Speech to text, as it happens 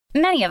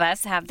Many of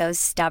us have those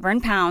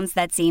stubborn pounds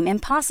that seem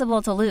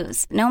impossible to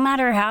lose, no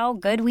matter how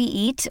good we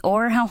eat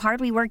or how hard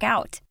we work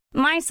out.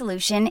 My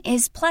solution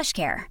is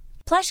PlushCare.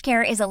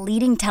 PlushCare is a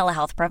leading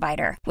telehealth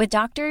provider with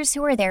doctors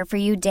who are there for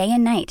you day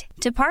and night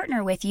to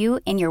partner with you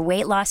in your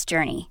weight loss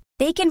journey.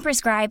 They can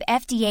prescribe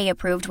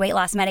FDA-approved weight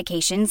loss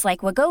medications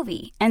like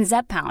Wegovy and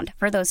Zepbound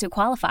for those who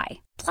qualify.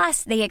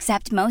 Plus, they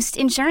accept most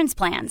insurance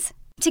plans.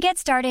 To get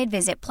started,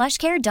 visit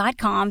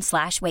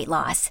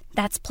plushcare.com/weightloss.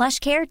 That's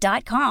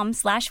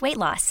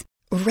plushcare.com/weightloss.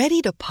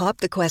 Ready to pop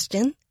the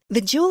question?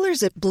 The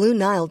jewelers at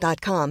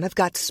BlueNile.com have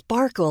got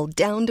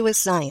sparkle down to a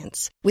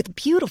science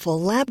with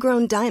beautiful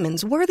lab-grown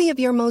diamonds worthy of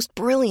your most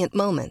brilliant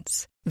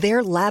moments.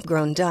 Their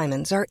lab-grown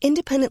diamonds are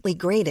independently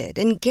graded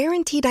and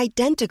guaranteed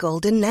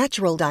identical to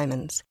natural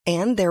diamonds.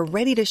 And they're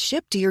ready to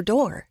ship to your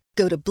door.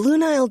 Go to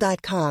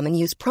BlueNile.com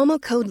and use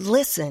promo code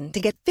LISTEN to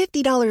get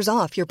 $50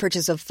 off your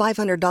purchase of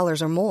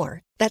 $500 or more.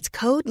 That's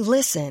code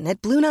LISTEN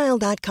at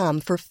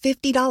BlueNile.com for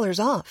 $50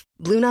 off.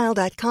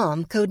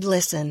 BlueNile.com, code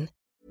LISTEN.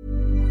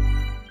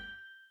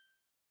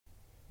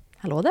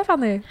 Hallå där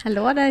Fanny.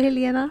 Hallå där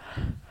Helena.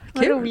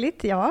 Vad Kul.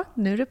 roligt, ja.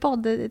 Nu är det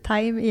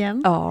podd-time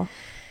igen. Ja,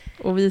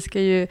 och vi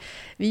är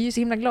ju så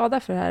himla glada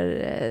för det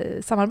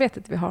här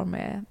samarbetet vi har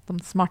med de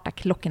smarta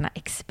klockorna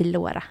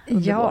Explora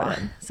under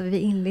våren. Så vi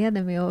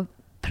inleder med att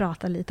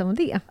prata lite om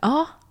det.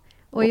 Ja.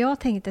 Och jag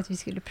tänkte att vi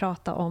skulle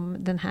prata om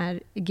den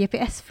här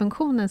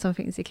GPS-funktionen som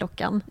finns i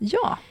klockan.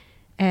 Ja.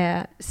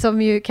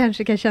 Som ju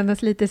kanske kan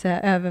kännas lite så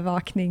här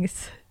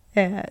övervaknings...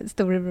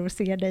 storebror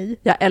ser dig.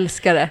 Jag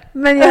älskar det.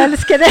 Men jag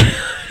älskar det.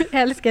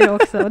 Jag älskar det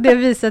också. Och det har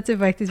visat sig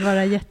faktiskt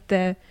vara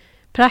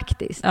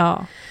jättepraktiskt.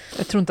 Ja.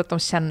 Jag tror inte att de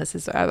känner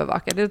sig så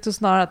övervakade. Jag tror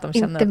snarare att de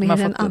känner inte att de mer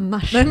har än fått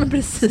annars. Nej, men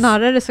precis.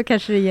 Snarare så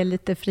kanske det ger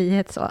lite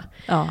frihet så.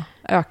 Ja,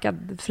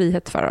 ökad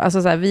frihet för dem.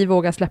 Alltså så här, vi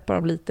vågar släppa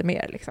dem lite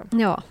mer liksom.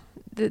 Ja.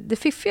 Det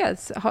fiffiga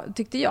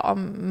tyckte jag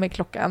med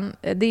klockan,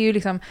 det är ju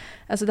liksom,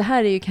 alltså det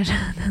här är ju kanske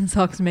den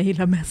sak som jag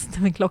gillar mest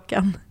med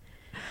klockan.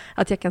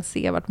 Att jag kan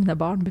se vart mina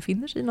barn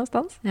befinner sig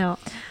någonstans. Ja.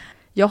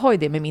 Jag har ju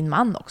det med min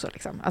man också.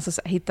 Liksom. Alltså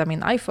så, hitta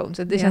min iPhone.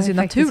 Så det känns ju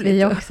faktiskt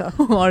naturligt också. att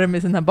ha det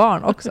med sina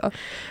barn också.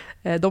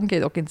 De kan ju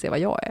dock inte se vad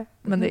jag är.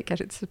 Men det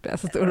kanske inte spelar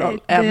så stor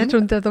roll. Jag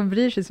tror inte att de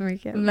bryr sig så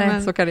mycket. Nej,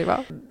 men så kan det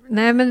vara.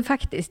 Nej, men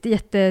faktiskt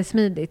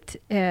jättesmidigt.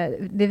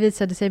 Det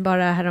visade sig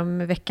bara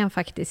härom veckan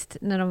faktiskt.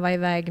 När de var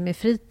iväg med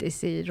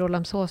fritids i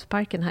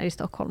Rålambshovsparken här i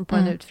Stockholm på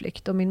en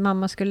utflykt. Och min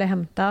mamma skulle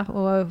hämta.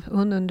 Och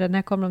hon undrar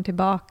när kommer de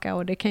tillbaka.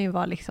 Och det kan ju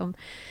vara liksom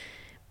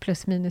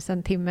plus minus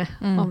en timme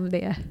om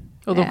det.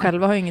 Och de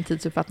själva har ju ingen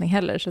tidsuppfattning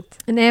heller. Så att...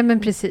 Nej, men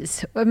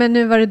precis. Men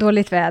nu var det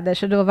dåligt väder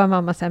så då var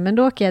mamma så här, men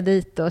då åker jag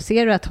dit och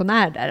ser du att hon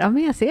är där? Ja,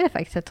 men jag ser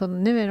faktiskt att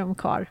nu är de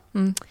kvar.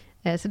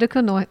 Så då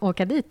kunde hon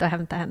åka dit och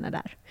hämta henne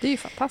där. Det är ju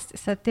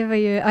fantastiskt. Så att det var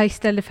ju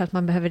istället för att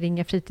man behöver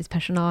ringa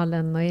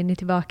fritidspersonalen och är ni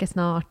tillbaka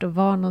snart och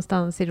var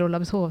någonstans i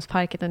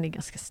Rålambshovsparken, den är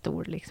ganska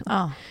stor liksom.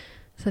 Ja.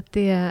 Så att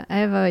det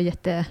var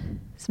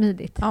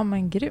jättesmidigt. Ja,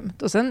 men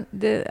grymt. Och sen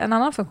en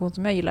annan funktion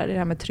som jag gillar är det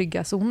här med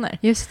trygga zoner.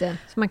 Just det,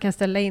 så man kan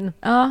ställa in.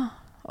 Ja,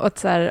 och att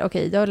så här,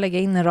 okej, jag lägger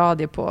in en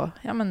radie på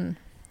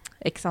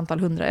x antal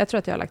 100. Jag tror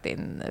att jag har lagt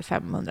in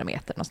 500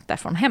 meter något där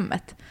från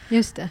hemmet.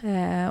 Just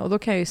det. Och då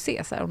kan jag ju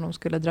se så här, om de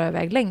skulle dra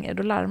iväg längre,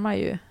 då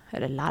larmar.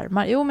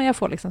 Jo, men jag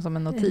får liksom som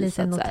en notis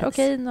att så här,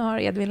 okej, nu har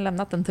Edvin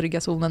lämnat den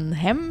trygga zonen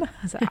hem.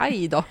 Så här,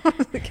 aj då,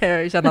 det kan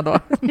jag ju känna då.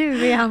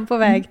 Nu är han på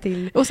väg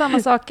till. Och samma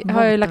sak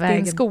har jag ju lagt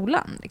in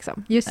skolan.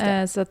 Liksom. Just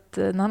det. Så att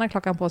när han har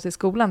klockan på sig i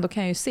skolan, då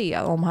kan jag ju se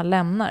om han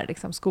lämnar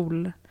liksom,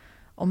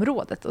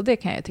 skolområdet. Och det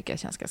kan jag tycka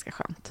känns ganska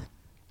skönt.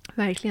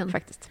 Verkligen.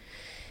 Faktiskt.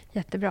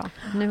 Jättebra.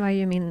 Nu har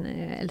ju min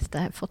äldsta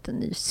fått en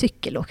ny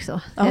cykel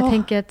också. Ja, jag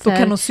tänker att, då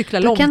kan hon cykla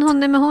långt. Då kan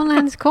hon och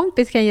hennes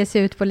kompis kan ge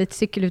sig ut på lite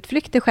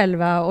cykelutflykter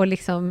själva och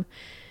liksom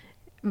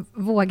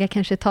våga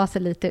kanske ta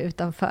sig lite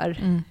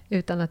utanför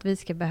utan att vi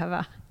ska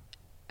behöva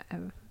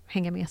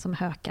hänga med som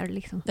hökar.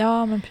 Liksom.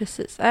 Ja, men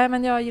precis.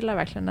 Men jag gillar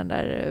verkligen den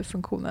där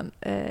funktionen.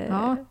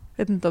 Jag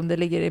vet inte om det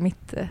ligger i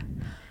mitt...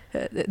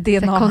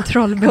 DNA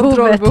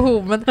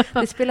kontrollbehov, men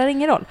det spelar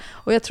ingen roll.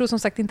 Och jag tror som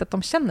sagt inte att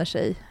de känner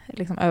sig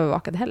liksom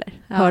övervakade heller.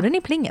 Ja. Hörde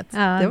ni plinget? Ja,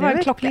 det var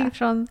en klocka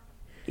från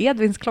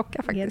Edvins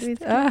klocka faktiskt. Edvins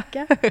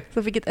klocka.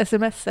 Så fick ett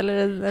sms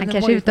eller han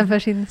kanske utanför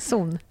sin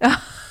zon.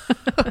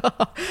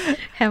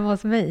 Hemma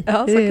hos mig.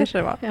 Ja, så kanske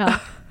det var. Ja.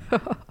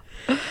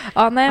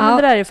 Men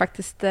det där är ju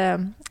faktiskt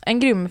en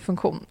grym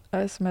funktion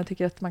som jag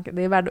tycker att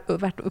det är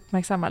värt att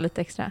uppmärksamma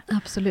lite extra.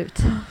 Absolut.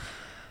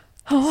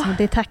 Så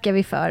det tackar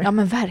vi för. Ja,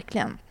 men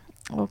verkligen.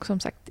 Och som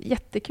sagt,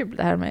 jättekul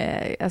det här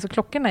med... Alltså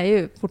klockorna är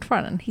ju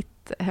fortfarande en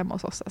hit hemma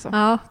hos oss. Alltså.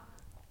 Ja.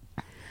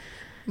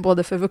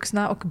 Både för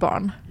vuxna och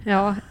barn.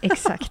 Ja,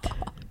 exakt.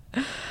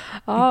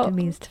 Inte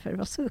minst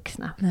för oss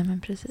vuxna. Nej,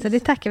 men precis. Så det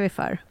tackar vi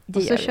för.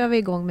 Och så kör vi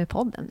igång med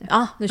podden nu.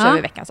 Ja, nu kör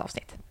vi veckans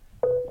avsnitt.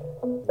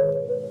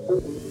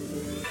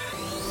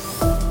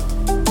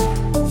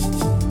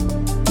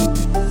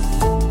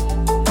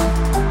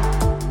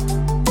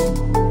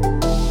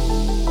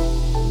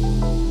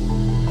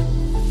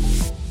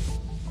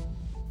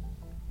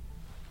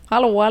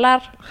 Hallå,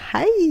 eller?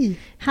 Hej!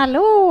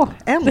 Hallå!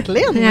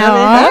 Äntligen!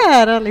 Ja. Är vi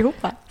här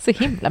allihopa. Så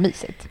himla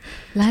mysigt.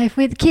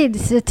 Life with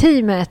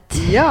Kids-teamet.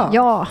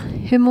 Ja,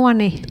 hur mår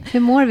ni? Hur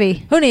mår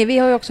vi? Hörrni, vi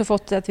har ju också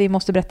fått att vi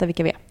måste berätta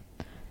vilka vi är.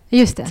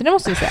 Just det. Så det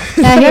måste vi säga.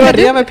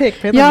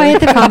 Jag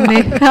heter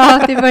Fanny.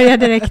 Ja, det börjar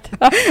direkt.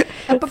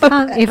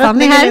 Är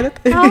Fanny här?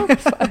 Ja.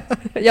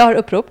 Jag har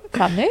upprop.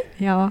 Fanny.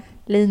 Ja.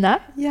 Lina.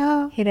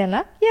 Ja.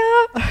 Helena.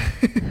 Ja.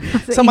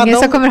 Alltså, ingen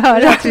som kommer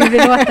höra att vi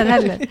vill låta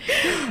heller.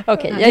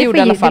 Okej, jag gjorde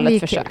i alla fall ett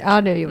försök.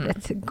 Ja, du gjorde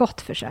ett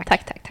gott försök.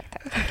 Tack.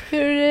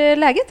 Hur är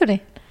läget, hörni?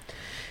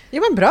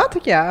 Jo, men bra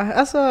tycker jag.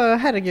 Alltså,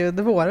 herregud,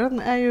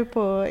 våren är ju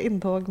på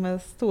intåg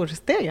med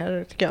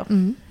storstegar, tycker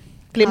jag.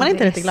 Blir man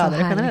inte lite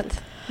gladare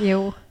generellt?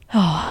 Jo.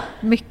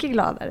 Mycket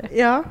gladare.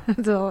 Ja.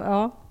 Så,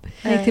 ja.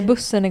 Jag gick till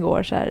bussen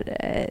igår så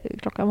här,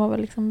 klockan var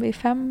väl liksom vid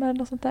 5 eller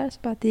något sånt där, så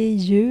bara det är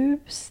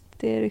ljust,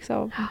 det är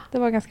liksom, det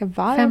var ganska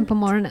varmt. 5 på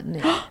morgonen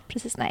nu.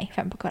 Precis, nej,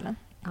 5 på kvällen.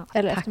 Ja,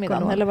 eller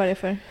eftermiddagen, eller vad det är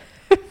för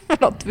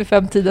något vid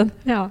 5-tiden.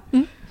 Ja.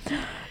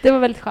 Det var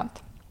väldigt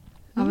skönt.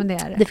 Ja, men det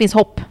är det. Det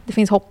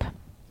finns hopp.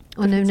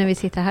 Och nu när vi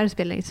sitter här och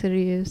spelar in så är det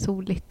ju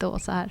soligt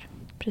och så här.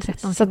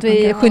 Precis. Så att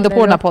vi skyndar på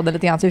den här podden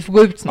lite grann så vi får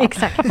gå ut snart.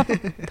 Exakt.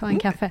 Ta en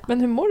kaffe. Men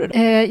hur mår du då?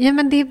 Ja,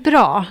 men det är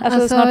bra.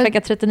 Alltså snart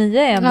vecka 39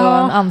 är ändå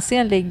en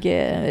ansenlig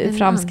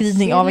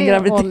framskridning av en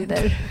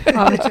graviditet.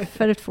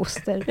 För ett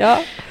foster. Ja.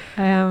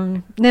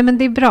 Nej, men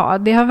det är bra.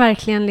 Det har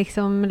verkligen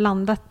liksom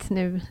landat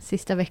nu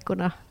sista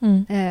veckorna.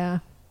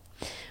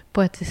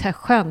 På ett så här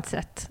skönt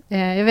sätt.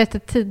 Jag vet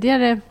att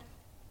tidigare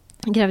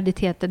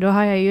graviditeter, då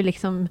har jag ju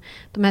liksom,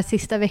 de här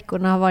sista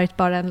veckorna har varit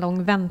bara en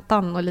lång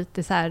väntan och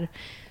lite så här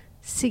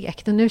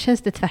segt. Och nu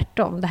känns det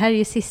tvärtom. Det här är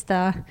ju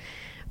sista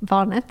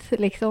barnet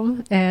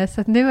liksom.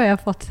 Så att nu har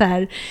jag fått så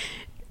här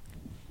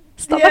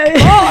stanna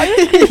kvar.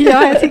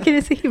 Ja, jag tycker det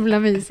är så himla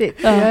mysigt.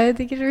 Ja. Jag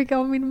tycker så mycket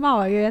om min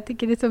mage. Jag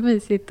tycker det är så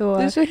mysigt. Och,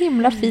 du är så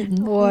himla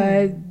fin. Och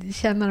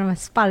känna de här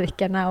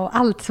sparkarna och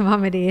allt som har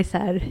med det är så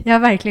här. Jag har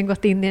verkligen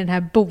gått in i den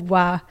här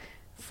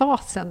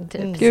boa-fasen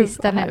typ.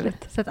 Sista nu.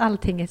 Så att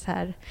allting är så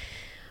här.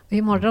 Och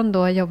imorgon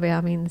då jobbar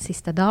jag min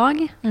sista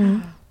dag.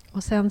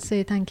 Och sen så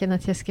är tanken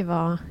att jag ska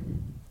vara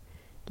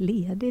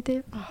ledig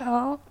typ.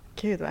 Ja.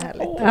 Gud vad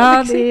härligt.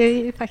 Ja, det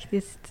är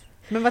faktiskt.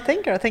 Men vad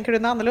tänker du? Tänker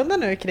du annorlunda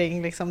nu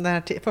kring liksom den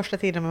här första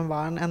tiden med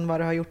barn än vad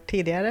du har gjort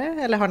tidigare?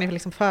 Eller har ni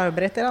liksom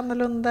förberett er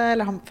annorlunda?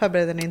 Eller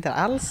förbereder ni inte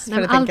alls?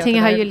 Nej,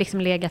 allting har ju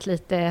liksom legat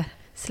lite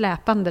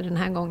släpande den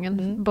här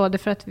gången. Både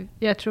för att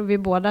jag tror vi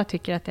båda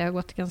tycker att det har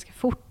gått ganska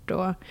fort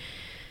och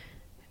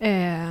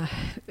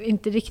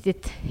inte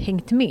riktigt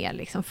hängt med.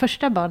 Liksom.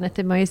 Första barnet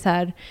är man ju så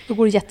här. Då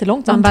går det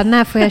jättelångt. Man bara,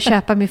 när får jag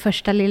köpa min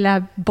första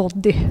lilla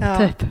body?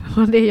 Typ.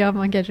 Och det gör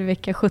man kanske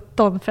vecka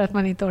 17 för att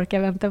man inte orkar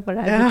vänta på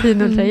det här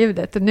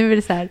rutinultraljudet. Och nu är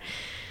det så här.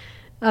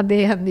 Ja,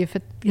 det hände ju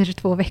för kanske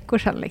 2 veckor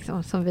sedan.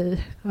 Liksom, som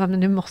men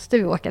nu måste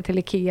vi åka till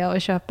Ikea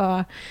och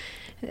köpa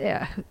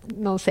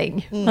någon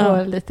säng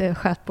och lite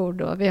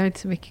skötbord. Och vi har inte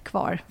så mycket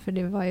kvar. För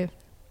det var ju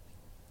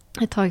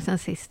ett tag sedan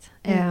sist.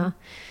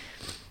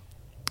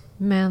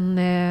 Men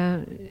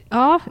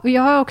ja, och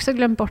jag har också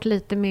glömt bort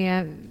lite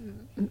med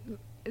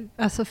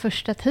alltså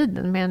första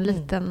tiden med en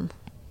liten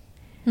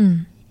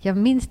jag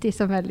minns det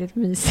som väldigt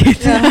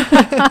mysigt.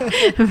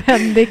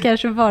 Men det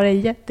kanske bara är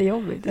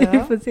jättejobbigt. Vi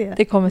får se.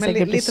 Det kommer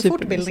säkert bli lite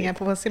fortbildningar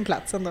på sin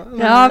plats ändå.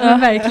 Ja, men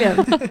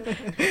verkligen.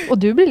 Och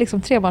du blir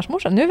liksom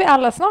 3-barnsmorsa. Nu är vi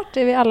alla snart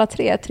är vi alla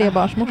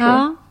 3-barnsmorsor.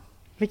 Ja.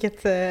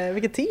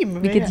 Vilket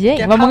team. Vilket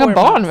gäng. Vad många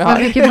barn vi har.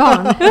 Vad mycket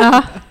barn.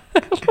 Ja.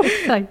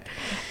 Exakt.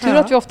 Tur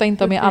att vi ofta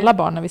inte har med alla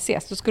barn när vi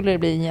ses. Då skulle det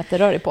bli en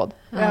jätterörig podd.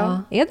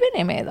 Ja. Edvin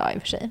är med idag i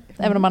och för sig.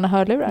 Även om man har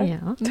hörlurar.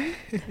 Ja.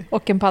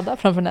 Och en padda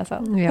framför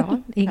näsan.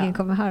 Ja, ingen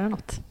kommer höra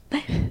något.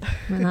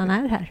 Men han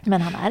är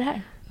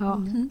här.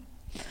 Ja.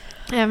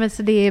 Ja, men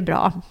så det är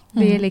bra.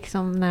 Det är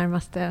liksom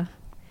närmaste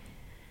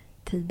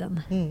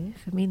tiden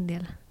för min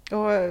del. Och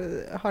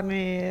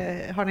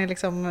har ni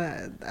liksom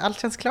allt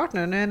känns klart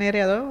nu? Nu är ni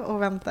redo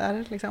och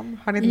väntar liksom.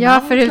 Har ni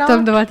förutom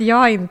klart? Då att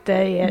jag inte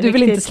är du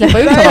vill riktigt... inte släppa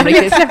ut honom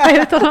riktigt.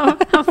 Släppa ut honom.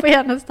 Han får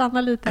gärna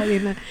stanna lite här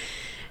inne.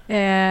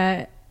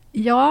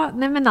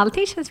 Nej, men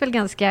allting känns väl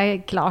ganska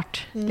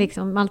klart.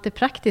 Liksom, allt det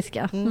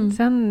praktiska.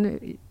 Sen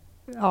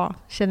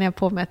känner jag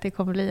på mig att det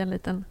kommer bli en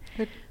liten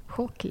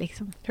chock.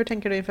 Liksom. Hur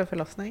tänker du inför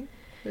förlossning?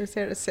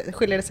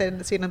 Skiljer det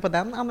sig synen på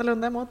den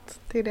annorlunda mot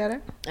tidigare?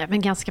 Ja,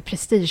 men ganska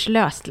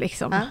prestigelöst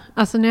liksom.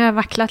 Alltså nu har jag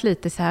vacklat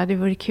lite så här. Det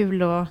vore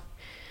kul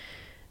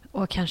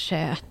och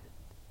kanske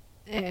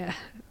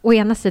å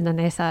ena sidan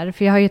är det så här,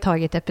 för jag har ju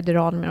tagit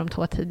epidural med de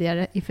 2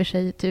 tidigare, i och för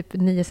sig typ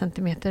 9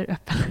 centimeter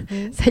öppen,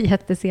 så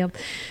jättesent.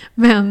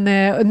 Men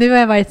och nu har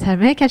jag varit så här,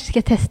 men jag kanske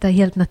ska testa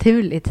helt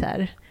naturligt så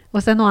här.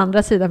 Och sen å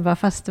andra sidan bara,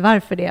 fast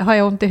varför det? Har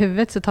jag ont i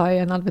huvudet så tar jag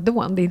en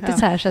Alvedon. Det är inte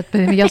så här så att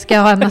jag ska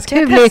ha en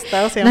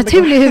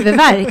naturlig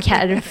huvudvärk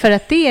här. För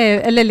att det är,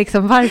 eller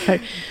liksom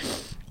varför?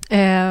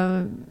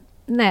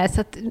 Nej,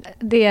 så att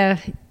det,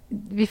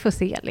 vi får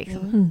se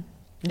liksom.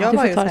 Jag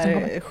var ju så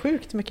här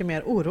sjukt mycket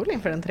mer orolig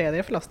inför den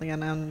tredje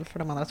förlossningen än för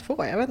de andra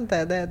två. Jag vet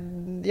inte,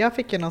 jag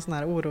fick ju någon sån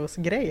här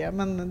orosgrej,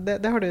 men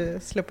det har du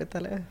sluppit,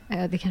 eller?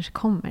 Det kanske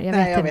kommer, jag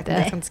vet inte.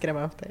 Jag ska inte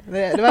skrämma upp dig.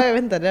 Det var, jag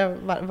vet inte,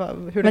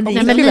 hur det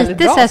kommer. Men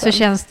lite så här så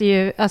känns det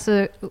ju,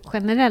 alltså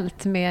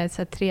generellt med så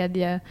här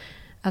tredje,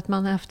 att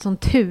man har haft sån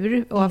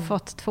tur och har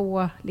fått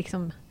 2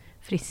 liksom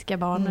friska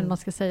barn, eller man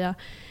ska säga.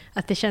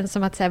 Att det känns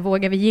som att så här,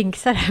 vågar vi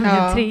jinxa det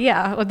med en 3?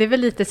 Och det är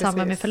väl lite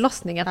samma med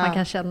förlossning, att man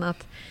kan känna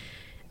att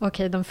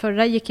okej, de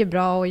förra gick ju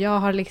bra och jag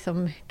har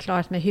liksom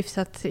klarat mig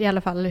hyfsat, i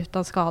alla fall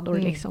utan skador.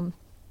 Liksom.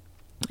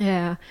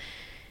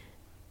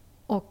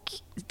 Och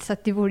så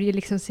att det vore ju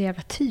liksom så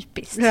jävla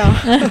typiskt.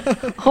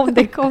 Om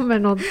det kommer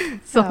någon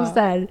som så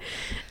här,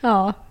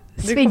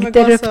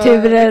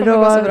 sfinkterrupturer. Det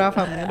kommer gå så bra,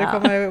 Fanny. Du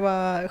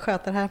kommer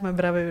sköta det här med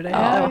bravur.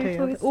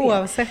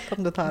 Oavsett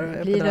om du tar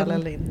epidural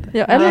eller inte.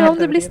 Ja, eller om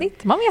det blir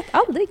snitt. Man vet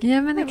aldrig.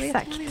 Ja, men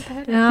exakt.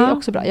 Det är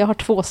också bra. Jag har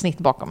 2 snitt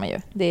bakom mig ju.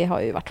 Det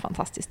har ju varit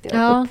fantastiskt.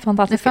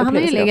 För han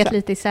har ju legat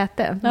lite i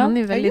säte. Han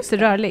är väldigt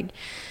rörlig,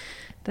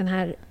 den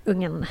här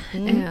ungen.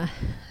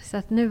 Så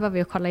att nu var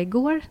vi och kollade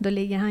igår. Då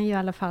ligger han ju i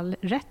alla fall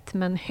rätt,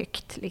 men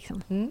högt.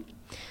 Liksom.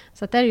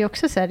 Så att där är ju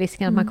också så här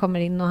risken att man kommer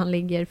in och han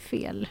ligger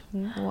fel.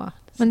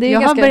 Men det är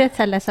jag har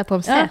börjat läsa på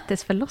om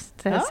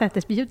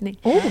sätesbjudning.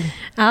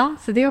 Ja,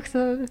 så det är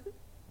också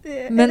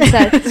men så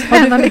här,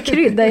 spännande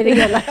krydda i det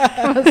hela.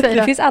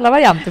 Det finns alla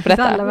varianter på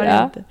detta. Alla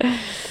varianter.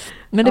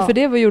 Men det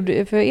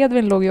för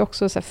Edvin låg ju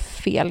också så här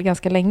fel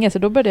ganska länge, så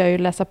då började jag ju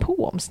läsa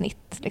på om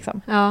snitt.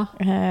 Liksom.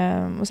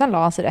 Och sen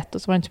la han sig rätt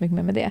och så var det inte så mycket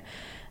mer med det.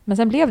 Men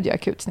sen blev det ju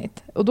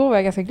akutsnitt. Och då var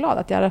jag ganska glad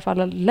att jag i alla fall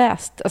hade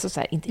läst, alltså så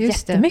här, inte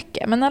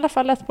jättemycket, men i alla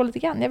fall läst på lite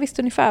grann. Jag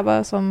visste ungefär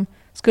vad som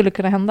skulle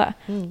kunna hända.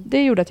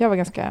 Det gjorde att jag var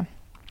ganska,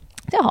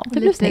 det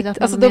blev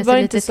snitt. Alltså då var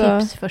det inte så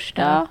tips först.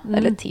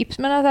 Eller tips,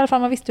 men i alla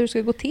fall man visste hur det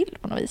skulle gå till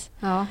på något vis.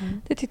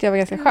 Det tyckte jag var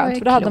ganska skönt,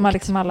 för då hade man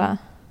liksom alla.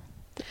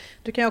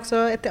 Du kan ju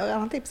också, ett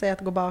annat tips är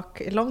att gå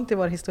bak långt i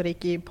vår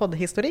historik, i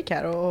poddhistorik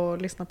här,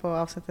 och lyssna på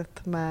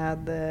avsnittet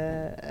med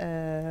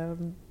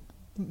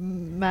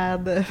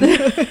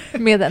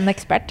en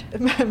expert.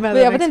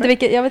 Jag vet inte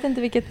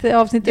vilket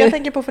avsnitt jag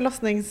tänker på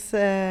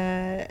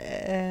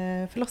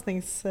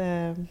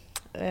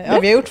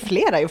vi har gjort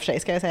flera i och för sig,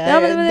 ska jag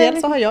säga.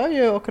 Dels så har jag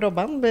ju och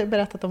Robban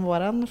berättat om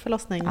våran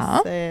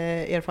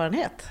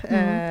förlossningserfarenhet.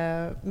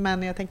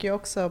 Men jag tänker ju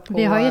också på...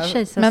 Vi har ju ett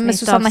kejsarsnitt. Men med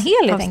Susanna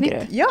Heli tänker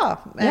du? Ja,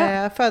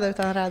 Föda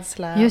utan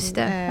rädsla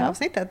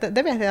avsnittet.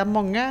 Det vet jag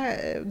många...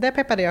 Det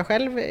peppade jag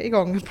själv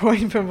igång på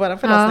inför våran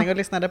förlossning och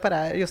lyssnade på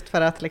det. Just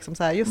för att liksom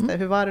så här,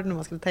 hur var det nu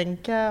man skulle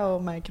tänka,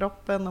 och med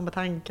kroppen och med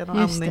tanken och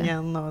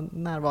andningen och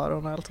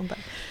närvaron och allt sånt där.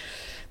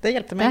 Det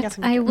hjälpte mig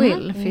ganska mycket. I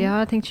will, för jag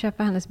har tänkt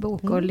köpa hennes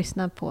bok och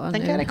lyssna på den.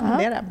 Den kan jag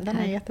rekommendera. Den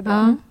är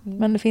jättebra.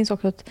 Men det finns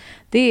också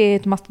det är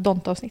ett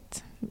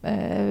mastodontavsnitt.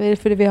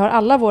 För vi har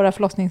alla våra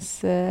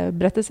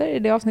förlossningsberättelser i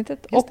det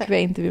avsnittet. Och vi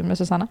har intervjuer med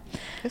Susanna.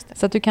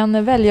 Så att du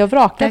kan välja och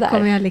vraka där.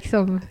 Kommer jag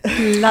liksom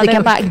du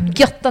kan bara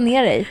götta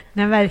ner dig.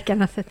 När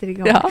verkarna sätter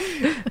igång.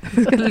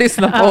 Du ska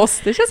lyssna på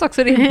oss. Det känns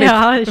också rimligt.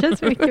 Ja, det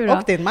känns mycket bra.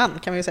 Och din man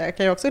kan vi säga,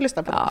 kan ju också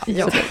lyssna på.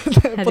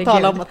 På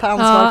tal om att ta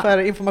ansvar för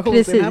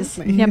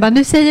informationsinhämtning. Jag bara,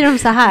 nu säger de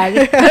så här.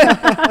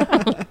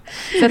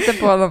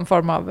 Sätter på någon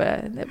form av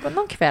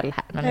någon kväll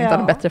här, men inte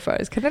något bättre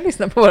för oss. Kan du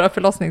lyssna på våra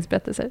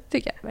förlossningsberättelser?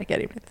 Tycker jag verkar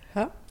rimligt.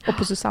 Och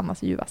på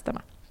Susannas ljuva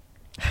stämma.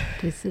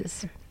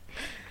 Precis.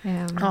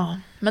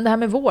 Men det här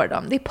med vår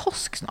då, det är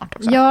påsk snart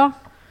också. Ja.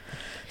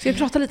 Så vi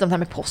pratar lite om det här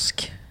med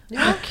påsk.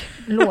 Och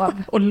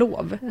lov. Och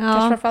lov.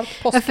 Kanske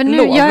framförallt påsklov. För nu,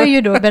 jag är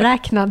ju då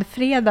beräknad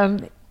fredag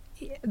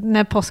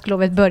när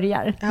påsklovet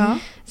börjar.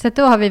 Så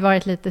då har vi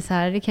varit lite så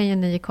här, det kan ju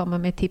ni komma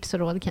med tips och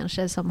råd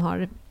kanske, som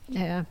har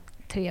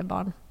 3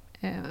 barn.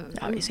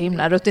 Vi är så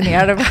himla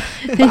rutinerade på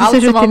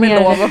allt som har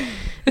med lov.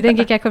 Jag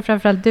tänker kanske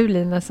framförallt du,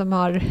 Lina, som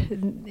har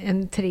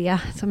en 3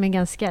 som är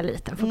ganska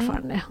liten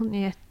fortfarande. Hon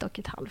är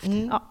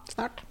 1,5.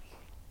 Snart.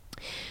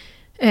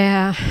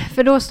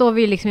 För då står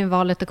vi liksom i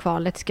valet och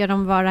kvalet. Ska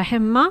de vara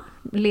hemma,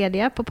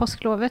 lediga på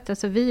påsklovet?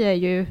 Alltså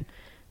vi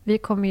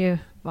kommer ju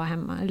vara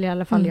hemma, eller i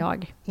alla fall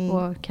jag.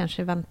 Och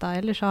kanske vänta,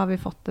 eller så har vi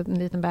fått en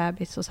liten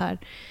bebis och så här.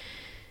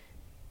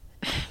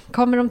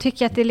 Kommer de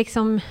tycka att det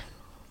liksom...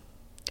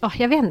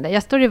 jag vet inte,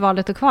 jag står i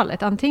valet och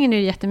kvalet. Antingen är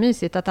det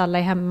jättemysigt att alla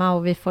är hemma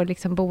och vi får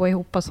liksom bo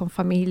ihop som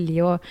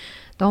familj och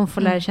de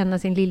får lära känna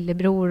sin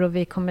lillebror och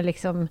vi kommer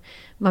liksom,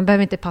 man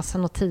behöver inte passa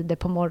några tider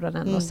på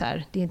morgonen och så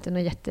här. Det är inte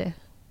några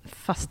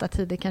jättefasta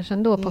tider kanske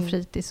ändå på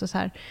fritids och så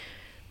här.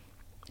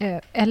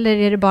 Eller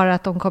är det bara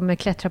att de kommer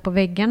klättra på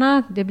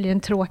väggarna? Det blir en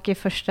tråkig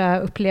första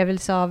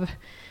upplevelse av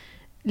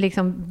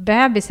liksom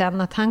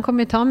bebisen, att han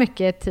kommer ta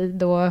mycket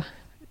tid och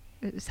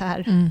så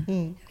här.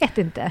 Vet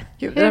inte.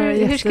 Gud,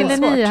 hur skulle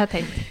ni ha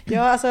tänkt?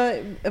 Ja, alltså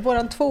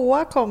våran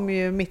 2 kom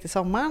ju mitt i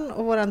sommaren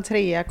och våran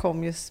 3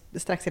 kom ju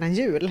strax innan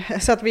jul.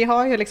 Så att vi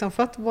har ju liksom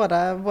fått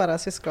våra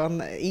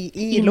syskon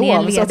i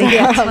lov. Så att vi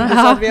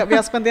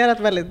har spenderat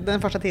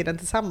den första tiden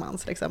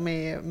tillsammans liksom,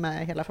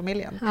 med hela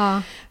familjen.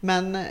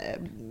 Men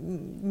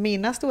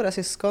mina stora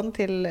syskon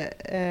till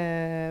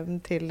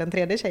den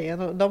tredje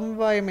tjejen, de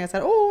var ju mer så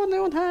här, nu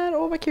är hon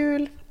här, vad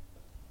kul.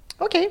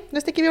 okej,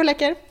 nu sticker vi och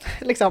leker.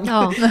 Liksom.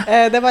 Ja.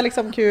 Det var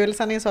liksom kul.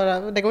 Sen insåg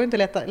jag, det går ju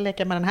inte att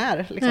leka med den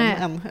här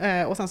liksom,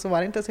 än. Och sen så var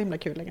det inte så himla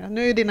kul längre.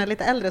 Nu är dina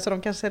lite äldre så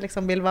de kanske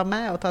liksom vill vara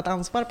med och ta ett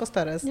ansvar på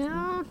större.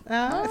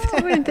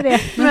 Det var inte det.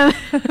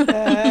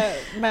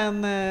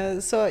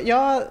 Men så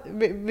ja,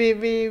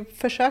 vi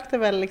försökte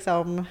väl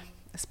liksom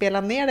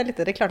spela ner det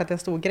lite. Det är klart att det är en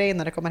stor grej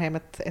när det kommer hem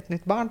ett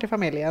nytt barn till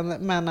familjen.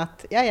 Men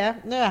att,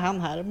 nu är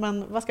han här.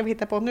 Men vad ska vi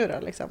hitta på nu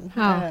då? Liksom?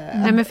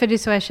 Nej, men för det är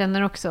så jag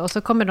känner också. Och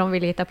så kommer de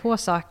vilja hitta på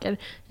saker.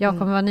 Jag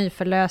kommer vara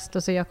nyförlöst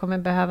och så jag kommer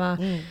behöva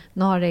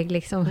Nareg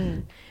liksom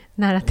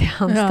nära till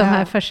hands de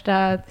här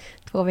första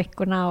 2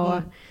 veckorna.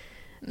 Och,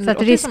 så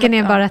att risken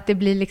är bara att det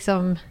blir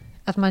liksom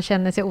att man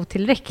känner sig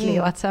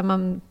otillräcklig och att så här,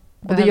 man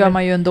och det gör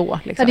man ju ändå.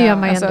 Liksom. Ja, det gör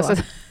man ju ändå.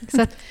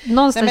 Så att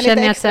någonstans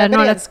känner jag att... Lite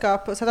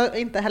beredskap, så att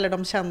inte heller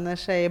de känner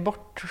sig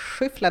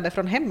bortskyfflade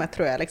från hemmet,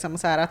 tror jag. Liksom,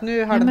 så här, att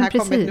nu har den här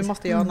kommit, nu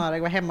måste jag och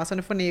Nareg vara hemma, så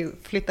nu får ni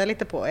flytta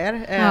lite på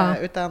er.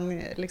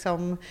 Utan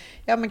liksom,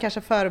 men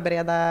kanske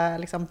förbereda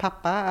liksom,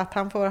 pappa, att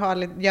han får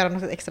göra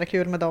något extra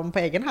kul med dem på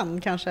egen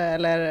hand kanske.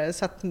 Eller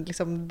så att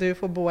liksom, du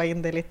får boa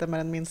in dig lite med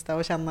den minsta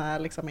och känna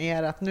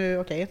liksom, att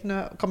nu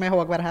kommer jag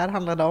ihåg vad det här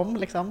handlade om.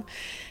 Liksom.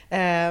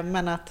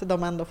 Men att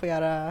de ändå får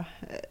göra,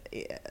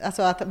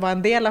 alltså att vara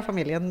en del av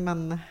familjen,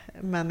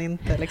 men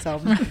inte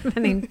liksom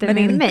men inte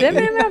med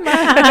mamma.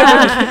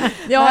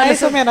 Nej,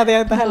 så menade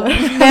jag inte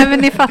heller. Nej, men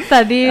ni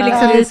fattar, det är ju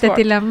liksom lite ett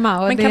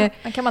dilemma. Och men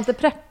kan man inte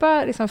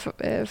preppa liksom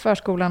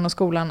förskolan och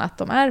skolan att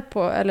de är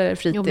på, eller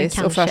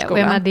fritids och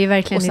förskolan? Och det är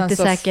verkligen och sen inte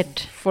så säkert.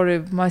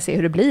 Får man se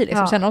hur det blir.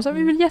 Liksom. Känner de som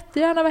vi vill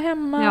jättegärna vara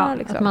hemma.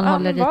 Liksom. Att man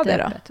håller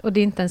lite öppet. Och det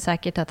är inte ens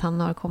säkert att han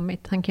har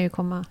kommit. Han kan ju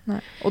komma. Nej.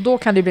 Och då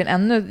kan det bli en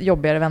ännu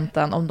jobbigare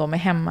väntan om de är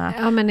hemma.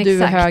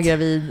 Du är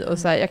höggravid och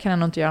så här, jag kan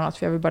ändå inte göra något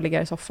för jag vill bara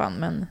ligga i soffan.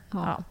 Men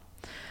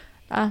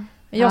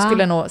jag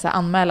skulle nog så här,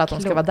 anmäla att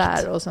de ska vara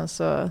där och sen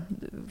så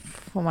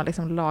får man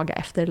liksom laga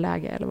efter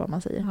läge eller vad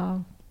man säger.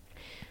 Ja.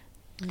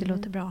 Det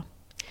låter bra.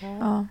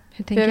 Ja.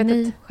 Hur tänker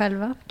ni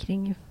själva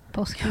kring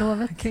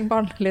påsklovet? Kring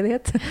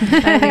barnledighet?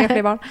 Nej, det är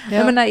fler barn.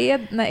 Men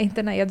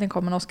när Edvin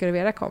kom och Oscar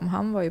Rivera kom,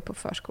 han var ju på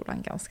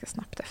förskolan ganska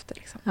snabbt efter.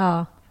 Liksom.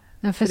 Ja,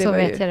 men för så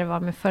vet jag det var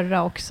med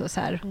förra också. Så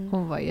här.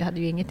 Hon hade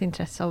ju inget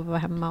intresse av att vara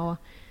hemma och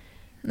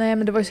nej,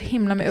 men det var ju så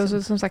himla med, och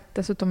så, som sagt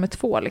dessutom med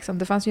 2 liksom.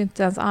 Det fanns ju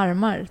inte ens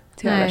armar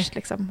till övers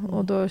liksom.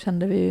 Och då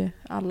kände vi ju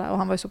alla, och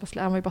han var ju så pass,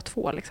 han var ju bara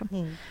 2 liksom.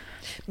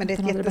 Men det är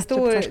ett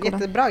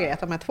jättebra grej att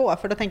de är 2,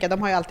 för då tänker jag,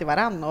 de har ju alltid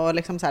varann och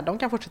liksom så här, de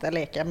kan fortsätta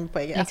leka på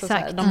egen. Alltså så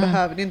här, de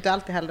behöver, det är inte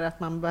alltid heller att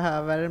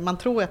man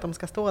tror att de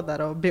ska stå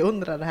där och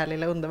beundra det här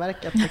lilla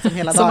underverket liksom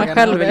hela dagen. Som man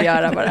själv vill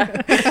göra bara.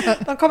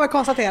 De kommer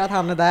konstatera att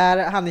han är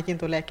där, han gick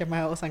inte att leka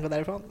med och sen gå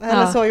därifrån.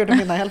 Eller så gjorde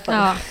mina i alla fall.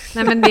 Ja.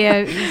 Nej, men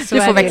så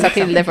du får växa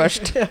till det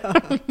först.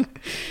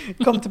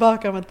 Kom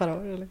tillbaka om ett par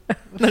år. Eller?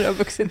 När du har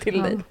vuxit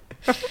till dig.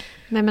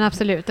 Nej, men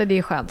absolut, och det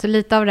är skönt. Så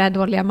lite av det här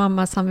dåliga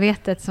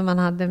mammasamvetet som man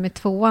hade med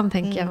 2:an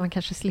tänker jag man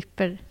kanske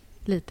slipper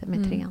lite med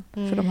 3:an.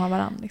 För de har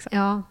varann. Liksom.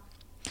 Ja.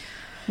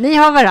 Ni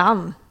har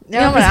varann. Ni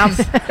har varann.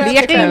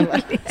 Lek nu.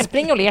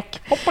 Spring och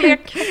lek. Hopp och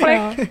lek. Hopp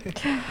och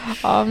lek.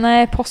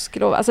 Nej,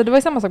 påsklov. Alltså, det var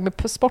ju samma sak med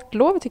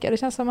sportlov tycker jag. Det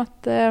känns som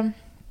att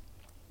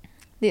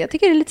jag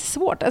tycker det är lite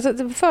svårt. Alltså,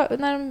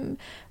 när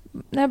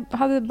jag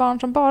hade barn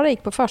som bara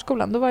gick på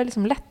förskolan, då var det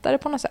liksom lättare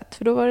på något sätt.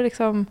 För då var det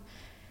liksom...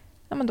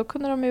 Ja, men då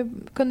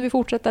kunde vi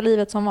fortsätta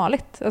livet som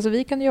vanligt. Alltså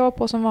vi kunde jobba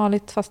på som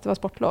vanligt fast det var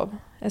sportlov.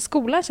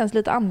 Skolan känns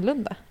lite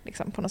annorlunda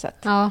liksom, på något sätt.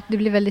 Ja, det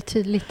blir väldigt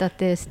tydligt att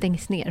det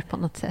stängs ner på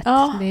något sätt.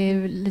 Ja. Det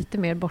är lite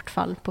mer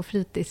bortfall på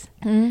fritids.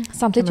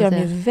 Samtidigt gör de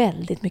ju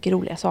väldigt mycket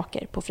roliga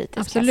saker på fritids.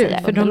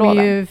 Absolut, för de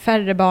är ju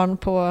färre barn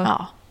på...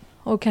 Ja.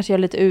 Och kanske gör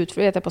lite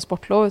utflytt. På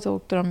sportlovet så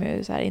åkte de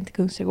ju så här in till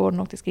Kungsträdgården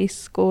och åkte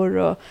skridskor.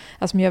 Och,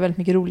 alltså de gör väldigt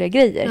mycket roliga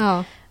grejer.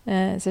 Ja.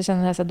 Så jag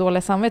känner det här så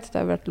dåliga samvetet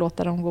över att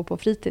låta dem gå på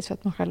fritids för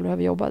att man själv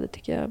behöver jobba. Det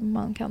tycker jag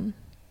man kan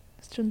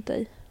strunta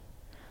i.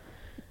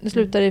 Det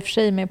slutar i och för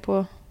sig med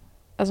på...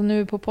 Alltså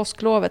nu på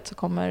påsklovet så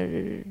kommer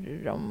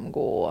de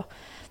gå,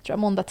 tror jag,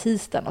 måndag,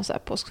 tisdag och så här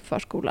på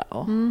förskola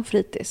och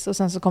fritids. Och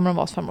sen så kommer de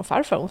vara hos farmor och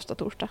farfar onsdag,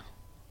 torsdag.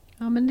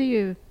 Ja, men det är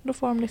ju... Då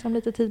får de liksom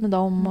lite tid med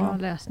dem. Bra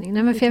lösning.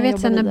 Nej, men för jag vet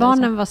sen när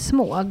barnen var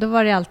små, då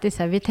var det alltid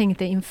så här, vi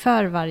tänkte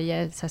inför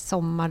varje så här,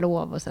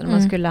 sommarlov och sen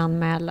man skulle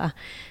anmäla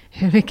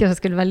hur mycket de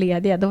skulle vara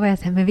lediga. Då var jag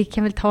så här, men vi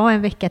kan väl ta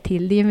en vecka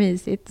till, det är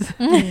mysigt.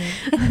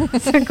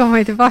 Sen kom man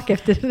ju tillbaka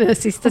efter den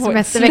sista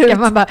semesterveckan.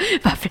 Man bara,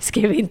 varför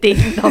skrev vi inte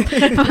in dem?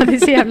 Man är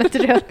så jävla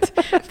trött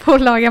på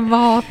att laga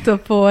mat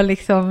och på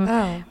liksom...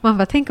 Man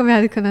bara, tänk om jag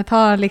hade kunnat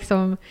ta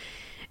liksom...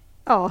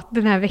 Ja,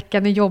 den här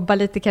veckan och jobba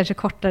lite kanske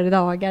kortare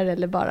dagar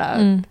eller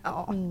bara...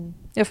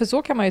 Ja, för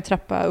så kan man ju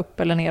trappa upp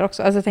eller ner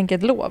också. Alltså jag tänker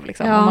ett lov.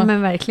 Liksom. Ja,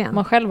 men verkligen. Om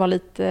man själv har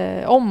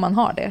lite, om man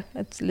har det,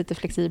 ett lite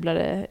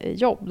flexiblare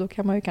jobb, då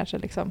kan man ju kanske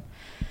liksom,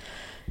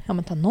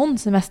 ta någon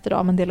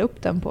semesterdag men dela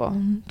upp den på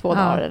 2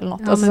 dagar eller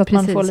något. Alltså så att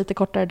man får lite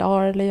kortare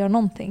dagar eller gör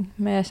någonting.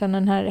 Men jag känner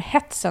den här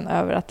hetsen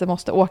över att det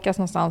måste åkas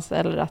någonstans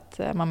eller att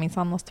man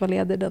minsann måste vara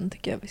ledig, den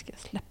tycker jag vi ska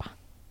släppa.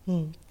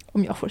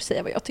 Om jag får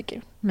säga vad jag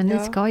tycker. Men ni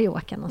ska ju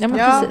åka någonstans.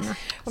 Ja, men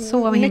precis.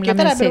 Så mycket av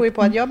det där beror ju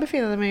på att jag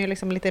befinner mig ju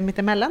liksom lite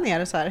mittemellan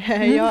er. Så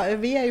här.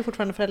 Vi är ju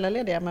fortfarande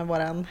föräldralediga med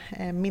våran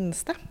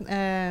minsta.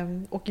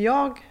 Och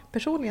jag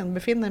personligen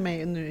befinner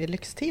mig nu i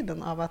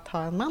lyxtiden av att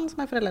ha en man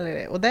som är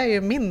föräldraledig. Och det är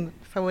ju min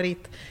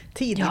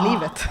favorittid i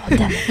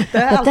livet. Det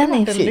har alltid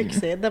varit en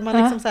lyxig. Där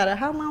man liksom så här,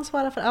 han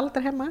ansvarar för allt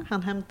där hemma.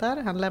 Han hämtar,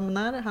 han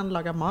lämnar, han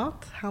lagar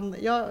mat. Han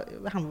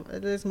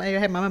liksom är ju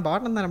hemma med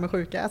barnen när de är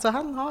sjuka. Alltså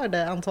han har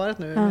det ansvaret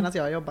nu medan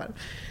jag jobbar.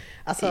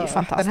 Alltså,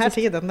 den här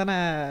tiden, det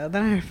är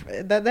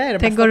det bästa.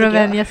 Den går att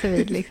vänja sig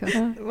vid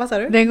liksom. Vad sa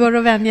du? Den går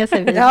att vänja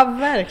sig vid. Ja,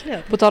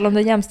 verkligen. På tal om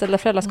det jämställda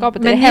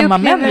föräldraskapet, det är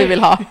hemmamän vi vill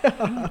ha.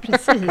 Ja,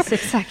 precis,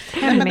 exakt.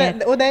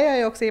 Och det är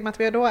ju också i och med att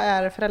vi då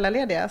är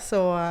föräldralediga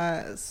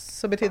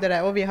så betyder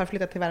det, och vi har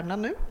flyttat till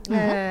Värmland nu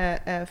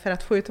för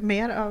att få ut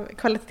mer av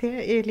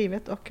kvalitet i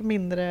livet och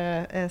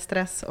mindre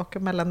stress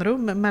och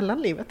mellanrum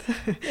mellan livet.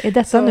 Är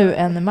detta nu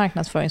en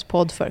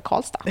marknadsföringspodd för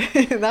Karlstad?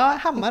 Ja,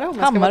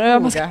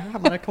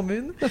 Hammarö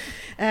kommun.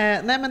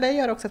 Nej, men det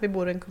gör också att vi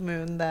bor i en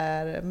kommun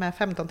där med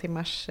 15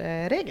 timmars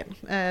regeln.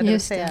 Det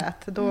vill säga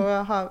att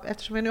då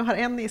eftersom vi nu har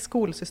en i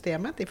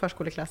skolsystemet i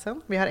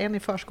förskoleklassen, vi har en i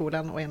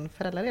förskolan och en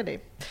föräldraledig.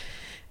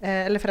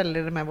 Eller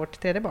föräldraledig med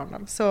vårt tredje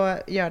barn. Så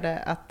gör det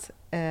att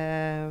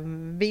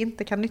vi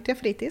inte kan nyttja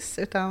fritids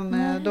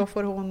utan då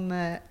får hon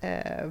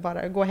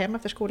gå hem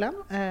efter skolan.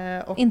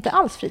 Och, inte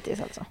alls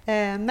fritids alltså?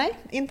 Nej,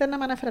 inte när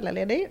man är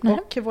föräldraledig.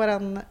 Och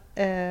våran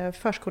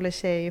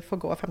förskoletjej får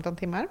gå 15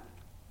 timmar.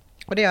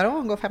 Och det gör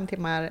hon går 5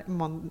 timmar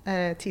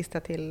tisdag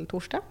till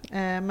torsdag.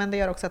 Men det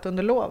gör också att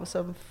under lov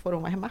så får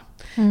hon vara hemma.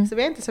 Så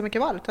vi har inte så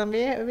mycket val utan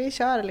vi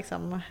kör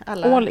liksom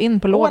alla all in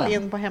på lådan. All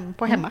in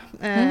på hemma.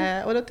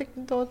 Och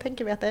då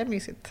tänker vi att det är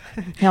mysigt.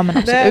 Ja, men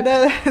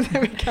absolut.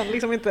 Vi kan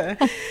liksom inte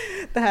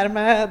det här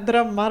med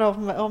drömmar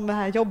om det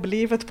här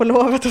jobblivet på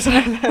lovet och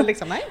sådär.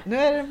 Liksom, nej,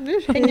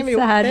 nu hänger vi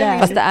ihop.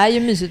 Fast det är ju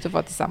mysigt att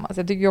vara tillsammans.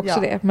 Jag tycker också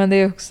det. Men det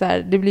är också så här,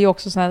 det blir ju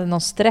också så här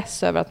någon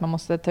stress över att man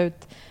måste ta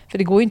ut. För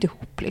det går ju inte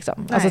ihop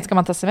liksom. Alltså ska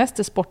man ta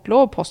semester,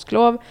 sportlov,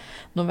 påsklov,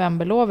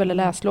 novemberlov eller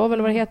läslov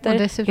eller vad det heter. Och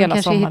dessutom hela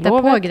kanske hitta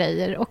på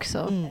grejer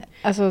också.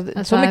 Alltså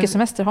så mycket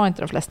semester har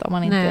inte de flesta om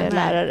man inte är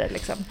lärare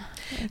liksom.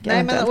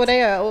 Nej, men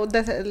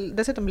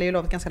dessutom blir ju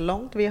lovet ganska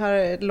långt. Vi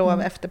har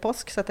lov efter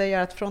påsk så att det gör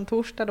att från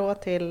torsdag då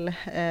till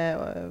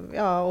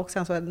och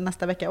sen så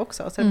nästa vecka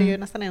också. Så det blir ju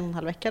nästan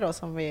 1,5 vecka då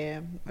som vi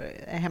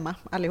är hemma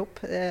allihop.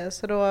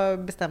 Så då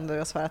bestämde vi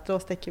oss för att då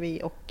sticker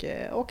vi och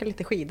åker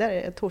lite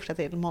skidor torsdag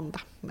till måndag.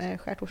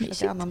 Skärtorsdag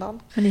till annandagen.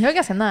 Men ni har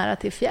ganska nära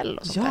till fjäll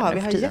och sånt. Ja, vi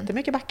har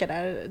jättemycket backar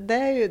där. Det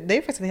är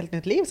ju faktiskt ett helt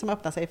nytt liv som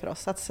öppnar sig för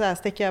oss. Att så här,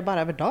 sticka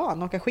bara över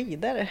dagen och åka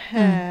skidor.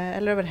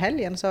 Eller över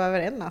helgen så över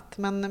en natt.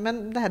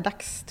 Men det här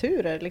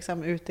dagsturer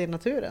liksom, ute i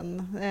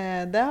naturen.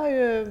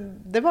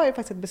 Det var ju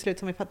faktiskt ett beslut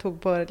som vi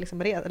tog på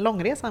liksom,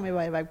 långresan vi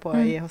var iväg på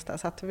i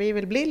höstas. Att vi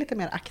vill bli lite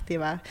mer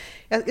aktiva.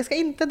 Jag ska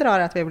inte dra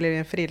det att vi blir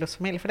en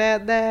friluftsfamilj. För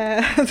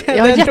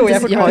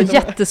jag har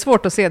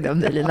jättesvårt att se det om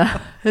dig, Lina.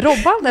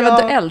 Robban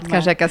eventuellt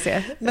kanske jag kan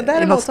se. Men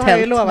däremot så har jag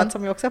ju lovat,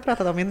 som vi också har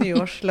pratat om i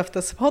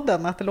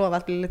nyårslöftespodden, att lova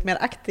att bli lite mer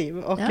aktiv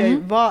och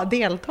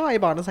delta i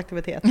barnens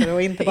aktiviteter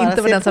och inte bara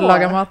inte se den som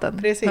lagar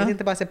maten. Precis,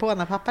 inte bara se på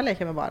när pappa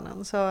leker med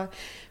barnen. Så,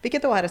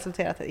 vilket då har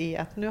resulterat i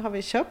att nu har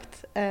vi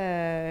köpt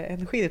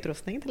en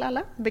skidutrustning till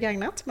alla,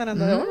 begagnat. Men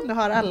ändå, nu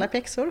har alla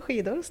pjäxor,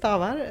 skidor,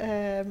 stavar,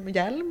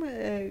 hjälm,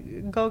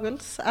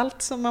 goggles,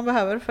 allt som man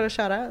behöver för att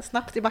köra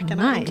snabbt i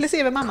backarna,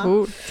 inklusive mamma.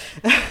 Cool.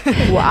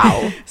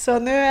 Wow! Så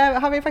nu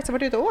har vi faktiskt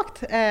varit ute och åkt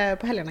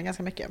på helgerna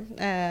ganska mycket.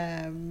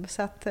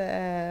 Så att,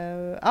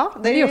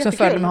 det är ju också en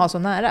fördel med att ha så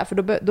nära,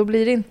 för då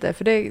blir det inte,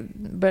 för det,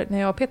 när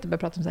jag och Peter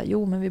började prata om så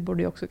här, men vi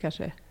borde ju också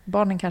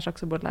barnen kanske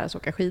också borde lära sig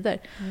åka skidor.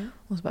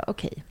 Och så bara,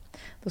 okej,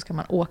 då ska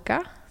man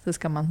åka, så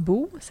ska man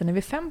bo, sen är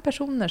vi 5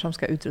 personer som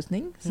ska ha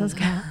utrustning, sen ska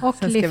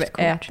vi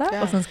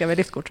äta och sen ska vi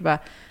liftkort.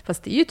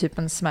 Fast det är ju typ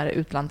en smärre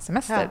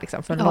utlandssemester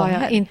liksom, för en lång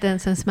helg. Inte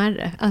ens en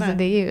smärre. Alltså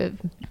det är ju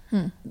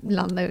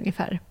landar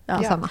ungefär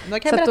på samma. Då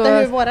kan jag berätta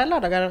hur våra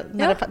lördagar,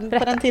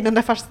 på den tiden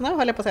där farsorna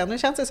höll jag på att säga, nu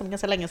känns det som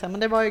ganska länge sedan, men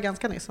det var ju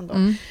ganska nyss ändå.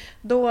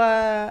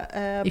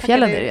 I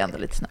fjällen är det ju ändå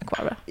lite snö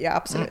kvar, va? Ja,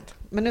 absolut.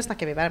 Men nu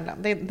snackar vi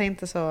Värmland. Det är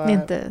inte så... Det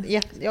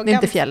är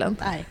inte fjällen.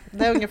 Nej,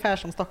 det är ungefär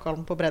som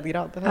Stockholm på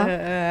breddgrad.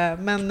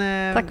 Men,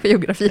 tack för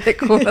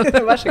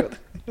geografilektionen. Varsågod.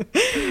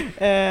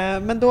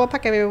 Men då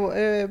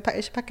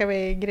packar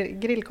vi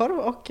grillkorv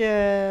och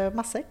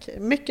matsäck.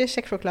 Mycket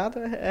checkchoklad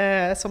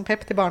som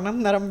pepp till barnen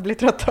när de blir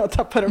trötta och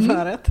tappar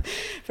humöret.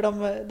 För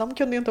de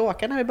kunde ju inte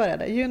åka när vi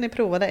började. Juni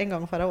provade en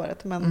gång förra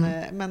året,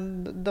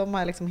 men de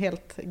är liksom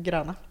helt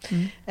gröna.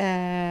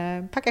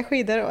 Packa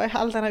skidor och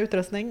all denna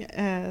utrustning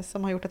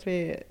som har gjort att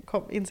vi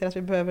inser att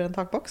vi behöver en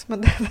takbox,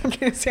 men det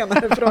blir en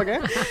senare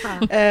fråga.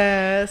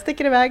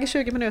 Sticker iväg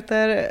 20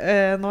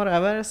 minuter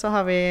norröver så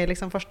har vi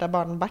liksom första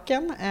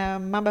barnbacken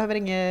Man behöver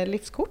inget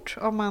livskort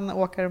om man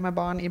åker med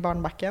barn i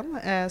barnbacken.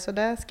 Så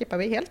det skippar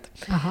vi helt.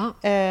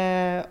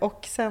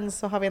 Och sen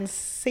så har vi en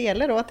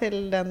sele då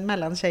till den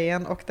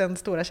mellantjejen, och den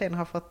stora tjejen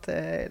har fått,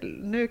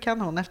 nu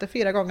kan hon efter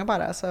 4 gånger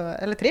bara,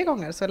 eller 3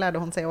 gånger så lärde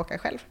hon sig åka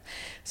själv.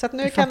 Så att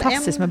nu det är kan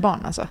fantastiskt med barn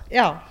alltså.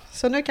 Ja,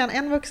 så nu kan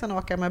en vuxen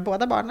åka med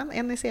båda barnen,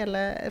 en i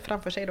sele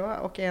framför sig då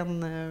och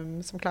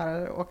en som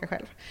klarar att åka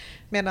själv.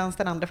 Medan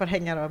den andra får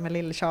hänga då med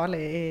lill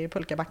Charlie i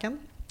pulkabacken.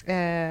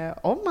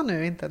 Om man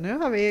nu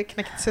har vi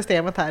knäckt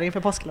systemet här inför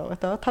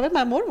påsklovet, då tar vi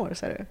med mormor,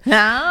 ser du.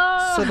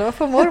 Så då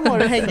får mormor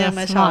hänga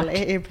med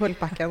Charlie i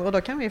pulkbacken, och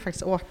då kan vi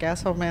faktiskt åka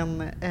som en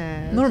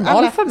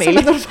normal familj.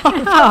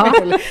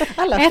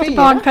 Alla ett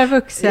barn per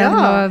vuxen.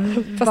 Ja.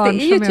 Fast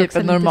det är ju typ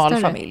en normal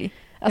familj.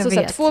 Alltså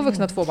så 2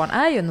 vuxna och 2 barn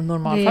är ju en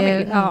normal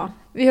familj.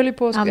 Vi höll ju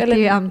på allt är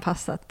ju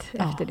anpassat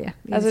efter det.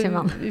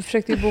 Alltså, vi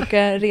försökte ju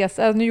boka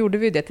resa. Nu gjorde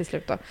vi det till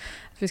slut då.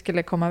 Vi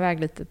skulle komma iväg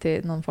lite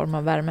till någon form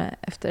av värme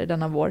efter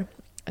denna vår.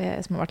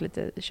 Som har varit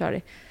lite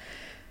körig.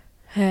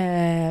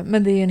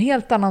 Men det är ju en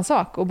helt annan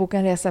sak att boka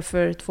en resa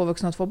för 2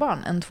 vuxna och 2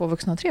 barn än 2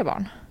 vuxna och 3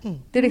 barn.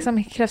 Det är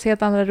liksom, krävs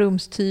helt andra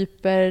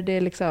rumstyper. Det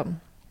är liksom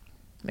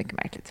mycket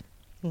märkligt.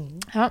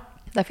 Ja,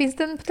 där finns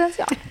det en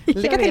potential.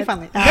 Lycka till,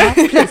 Fanny.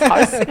 Precis, ha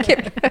det så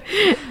kul.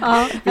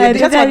 Det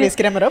känns som att vi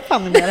skrämmer upp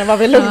Fanny mer än vad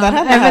vi lugnar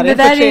henne här. Men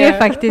det där är ju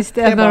faktiskt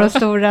en av de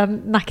stora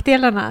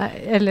nackdelarna,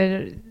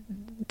 eller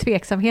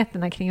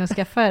tveksamheterna kring att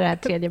skaffa det här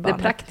tredje barnet.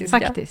 Det praktiska.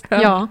 Faktiskt,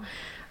 ja.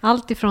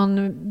 Allt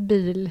ifrån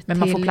bil men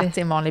man får plats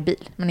i en vanlig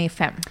bil. Man är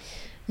 5.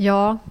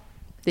 Ja,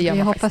 det gör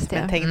man hoppas det.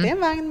 Men tänk dig en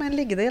vagn med en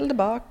liggdel där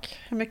bak.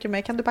 Hur mycket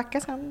mer kan du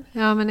backa sen?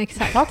 Ja, men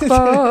exakt.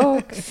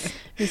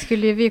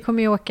 Vi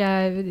kommer ju åka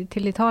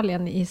till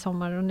Italien i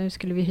sommar, och nu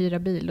skulle vi hyra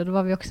bil. Och då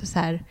var vi också så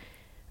här,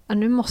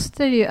 nu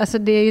måste det ju, alltså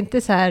det är ju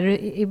inte så här,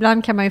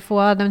 ibland kan man ju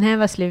få, den här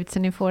var slut så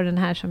ni får den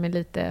här som är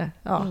lite,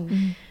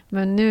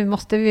 Men nu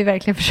måste vi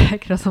verkligen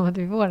försäkra oss om att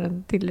vi får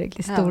en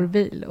tillräckligt stor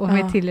bil. Och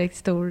med tillräckligt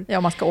stor...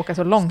 Ja, man ska åka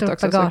så långt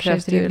också. Så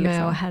krävs det ju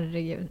liksom. Och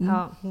herregud.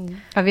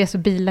 Ja, vi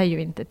bilar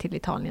ju inte till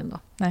Italien då.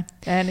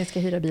 Nej, ni ska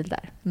hyra bil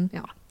där.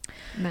 Ja,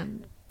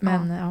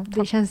 men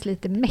det känns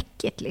lite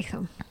mäckigt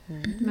liksom.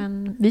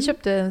 Men, vi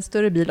köpte en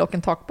större bil och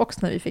en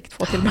takbox när vi fick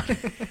 2 timmar.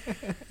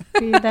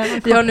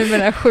 Vi har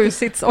numera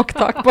 7-sits och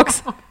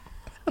takbox.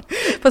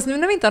 Fast nu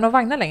när vi inte har några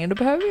vagnar längre, då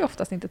behöver vi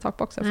oftast inte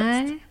takboxen.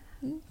 Nej.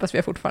 Fast vi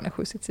har fortfarande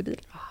 7-sits i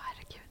bil.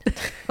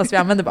 Fast vi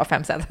använder bara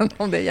 5 säten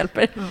om det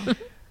hjälper.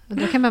 Och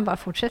då kan man bara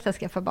fortsätta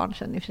skaffa barn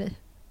sen i fri.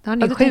 Då har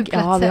ni 7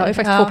 platser. Ja, vi har ju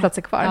faktiskt 2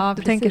 platser kvar. Ja,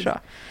 du tänker så.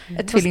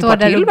 Ett tvillingpar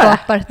till bara.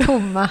 Gapar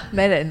tomma.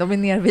 Nej, de är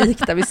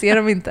nervikta. Vi ser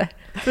dem inte.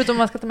 Förutom om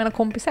man ska ta med en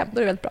kompis hem, då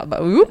är det väldigt bra.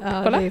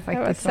 Bara, kolla, det är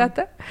faktiskt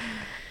säte.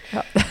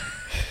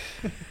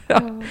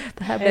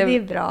 Det här blev... Det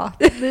är bra.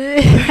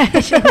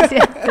 Det känns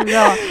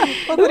jättebra.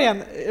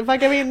 Återigen,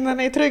 vaggar vi in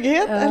i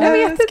trygghet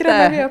eller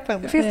skrämmer vi upp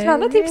henne? Finns det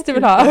andra tips du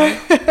vill ha?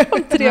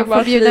 Om 3 barn.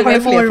 Har du fler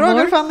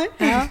frågor, Fanny?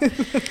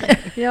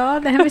 Ja,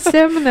 det här med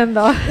sömnen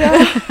då.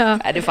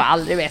 Nej, du får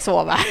aldrig mer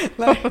sova.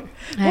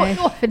 Nej,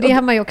 för det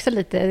har man ju också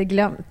lite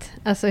glömt.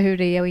 Alltså hur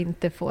det är att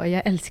inte få.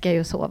 Jag älskar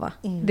ju att sova.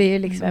 Det är ju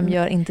liksom vem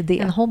gör inte det?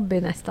 En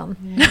hobby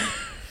nästan.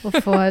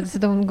 Så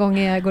de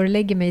gånger jag går och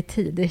lägger mig i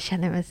tid, det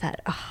känner jag mig så här...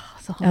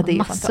 Så har det är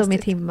massor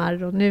med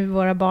timmar, och nu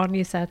våra barn är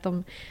ju så att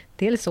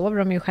dels sover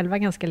de ju själva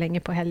ganska länge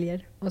på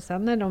helger, och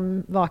sen när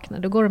de vaknar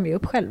då går de ju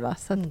upp själva,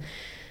 så att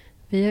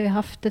vi har ju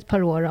haft ett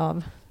par år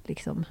av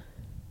liksom,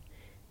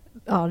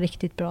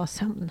 riktigt bra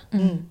sömn.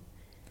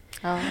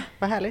 Ja,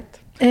 vad härligt.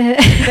 Det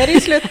är ju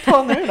slut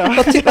på nu då.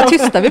 Vad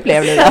tysta vi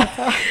blev nu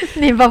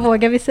då. Vad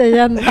vågar vi säga?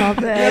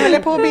 Jag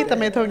höll på att bita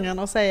mig i tungan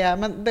och säga,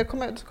 men det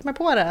kom jag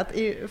på det att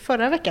i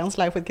förra veckans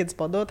Life with Kids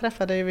Pod, då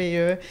träffade vi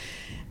ju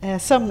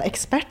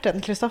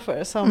sömnexperten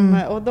Kristoffer,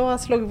 och då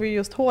slog vi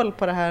just hål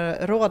på det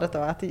här rådet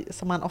då,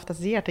 som man oftast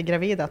ger till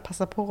gravida, att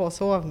passa på och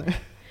sov nu.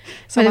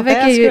 Så men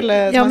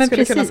man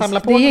skulle kunna samla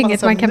på. Det är ju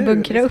inget man kan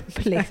bunkra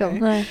upp liksom.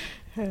 Nej.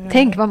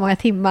 Tänk vad många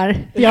timmar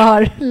jag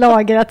har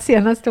lagrat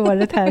senaste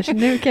året här, så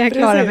nu kan jag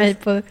klara mig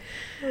på...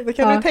 Det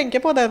kan du tänka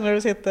på den när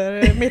du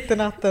sitter mitt i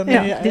natten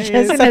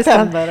i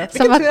september.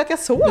 Vilken tur att jag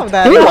sov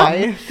där i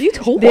maj. Det är ju ett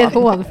hål. Det är ett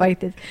hål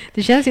faktiskt.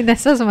 Det känns ju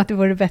nästan som att det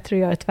vore bättre att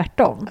göra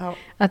tvärtom. Ja.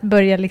 Att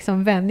börja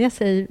liksom vänja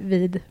sig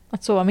vid...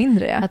 Att sova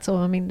mindre. Att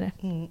sova mindre.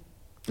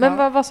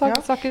 Men vad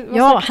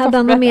saker... hade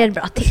han några mer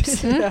bra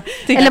tips?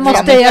 Eller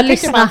måste jag lyssna? Jag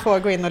tycker man får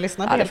gå in och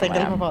lyssna på helt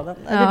enkelt på podden.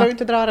 Vi behöver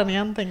inte dra den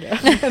igen, tänker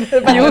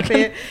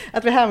jag.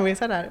 Att vi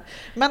hänvisar där.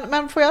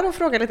 Men får jag då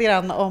fråga lite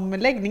grann om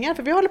läggningar?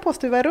 För vi håller på att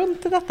stuva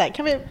runt detta.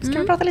 Ska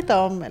vi prata lite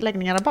om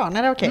läggningar av barn?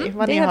 Är det okej?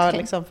 Vad ni har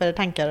liksom för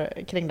tankar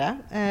kring det?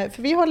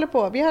 För vi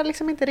har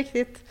liksom inte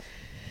riktigt...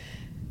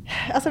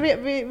 Alltså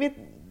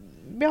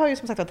vi har ju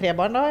som sagt 3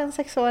 barn då, en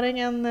 6-åring,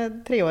 en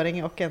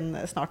 3-åring och en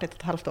snart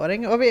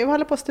 1,5-åring. Och vi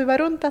håller på att stuva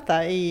runt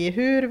detta i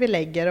hur vi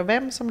lägger och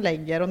vem som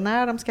lägger och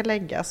när de ska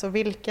läggas och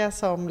vilka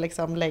som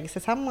liksom läggs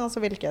tillsammans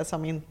och vilka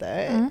som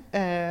inte.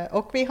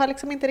 Och vi har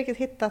liksom inte riktigt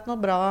hittat något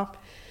bra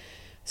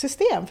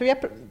system. För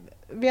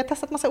vi har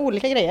testat massa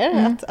olika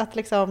grejer. Att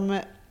liksom...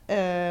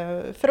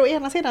 för å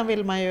ena sidan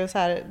vill man ju så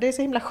här, det är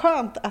så himla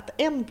skönt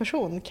att en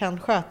person kan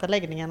sköta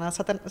läggningarna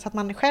så att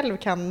man själv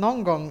kan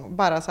någon gång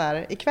bara så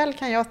här, ikväll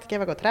kan jag sticka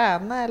iväg och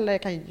träna, eller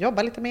jag kan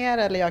jobba lite mer,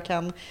 eller jag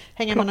kan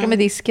hänga plocka med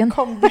disken.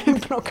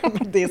 Plocka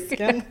med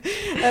disken.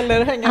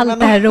 Eller hänga allt med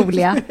det här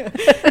roliga.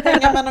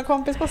 hänga med någon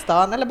kompis på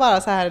stan, eller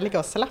bara så här ligga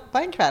och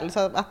slappa en kväll, så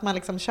att man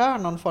liksom kör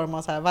någon form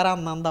av så här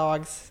varannan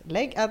dags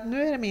att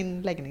nu är det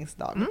min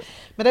läggningsdag.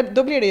 Men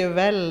då blir det ju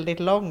väldigt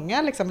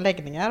långa liksom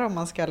läggningar om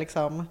man ska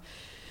liksom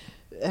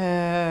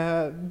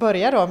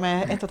börja då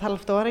med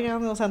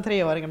 1,5-åringen och sen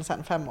 3-åringen och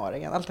sen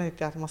 5-åringen.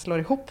 Alternativt att man slår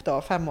ihop då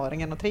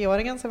 5-åringen och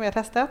 3-åringen som vi har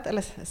testat,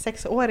 eller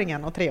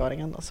 6-åringen och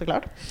 3-åringen då,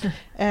 såklart.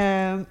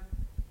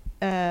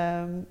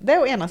 Det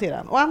är å ena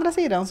sidan. Å andra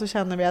sidan så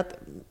känner vi att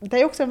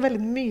det är också en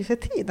väldigt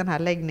mysig tid, den här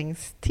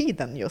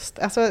läggningstiden just.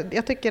 Alltså,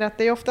 jag tycker att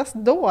det är oftast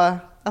då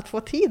att få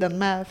tiden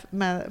med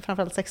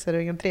framförallt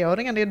 6-åringen och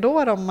 3-åringen, det är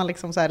då man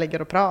liksom så här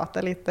ligger och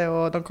pratar lite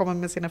och de kommer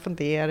med sina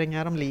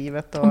funderingar om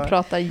livet. Och de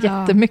pratar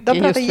jättemycket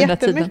just för den här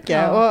tiden.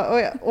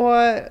 Ja.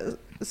 Och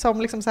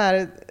som liksom så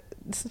här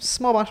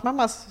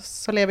småbarnsmamma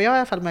så lever jag i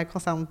alla fall med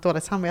konstant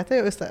dåligt samvete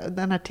just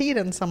den här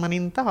tiden som man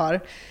inte har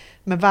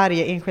med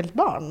varje enskilt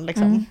barn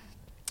liksom.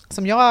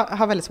 Som jag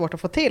har väldigt svårt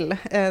att få till.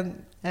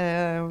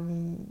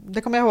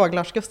 Det kommer jag ihåg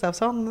Lars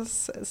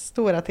Gustafssons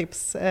stora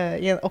tips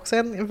också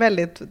en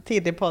väldigt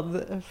tidig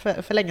podd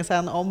för länge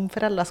sedan om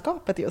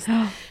föräldraskapet just.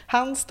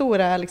 Hans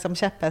stora liksom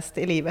käpphäst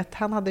i livet,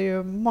 han hade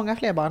ju många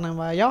fler barn än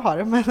vad jag har.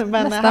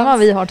 Nästan vad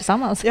vi har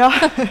tillsammans. Ja.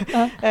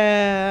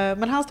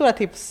 Men hans stora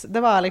tips,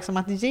 det var liksom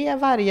att ge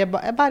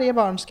varje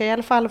barn ska i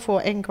alla fall få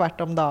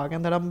 1/4 om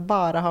dagen där de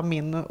bara har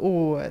min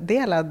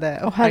odelade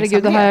uppmärksamhet.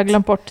 Herregud, det har jag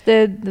glömt bort.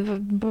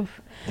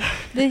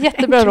 Det är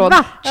jättebra råd.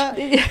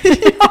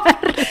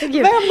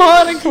 Vem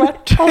har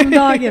 1/4 om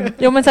dagen?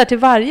 Jo, men så här, till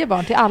varje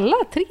barn, till alla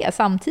 3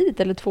 samtidigt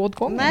eller 2 åt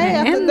gången.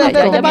 Nej,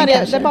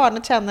 det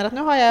barnet känner att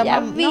nu har jag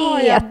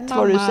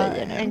vad du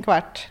säger nu.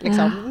 1/4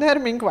 liksom. Nu är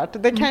det min 1/4.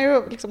 Det kan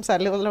ju liksom så här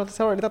låta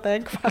sorgligt att det är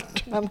 1/4,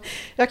 men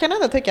jag kan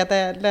ändå tycka att det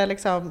är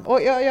liksom,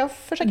 och jag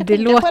försöker det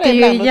tänka på det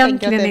ibland. Det låter ju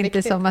egentligen inte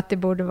viktigt. Som att det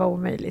borde vara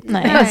omöjligt.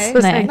 Nej. Alltså,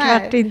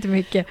 1/4 är inte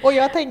mycket. Och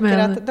jag tänker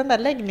att den där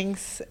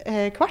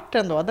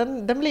läggningskvarten då,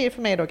 den blir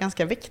för mig då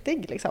ganska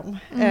viktig liksom.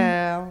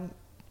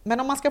 Men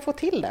om man ska få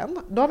till den,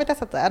 då har vi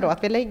testat det då,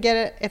 att vi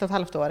lägger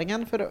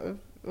 1,5-åringen,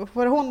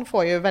 för hon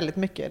får ju väldigt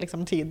mycket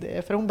liksom,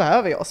 tid, för hon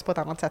behöver ju oss på ett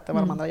annat sätt än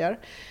vad de andra gör.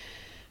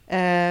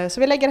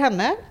 Så vi lägger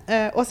henne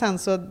och sen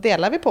så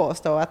delar vi på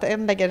oss då, att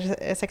en lägger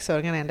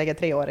 6-åringen, en lägger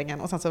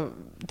 3-åringen och sen så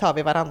tar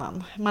vi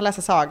varannan. Man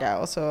läser saga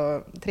och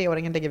så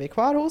 3-åringen lägger vi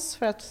kvar hos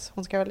för att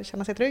hon ska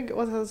känna sig trygg,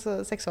 och sen så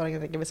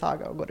 6-åringen lägger vi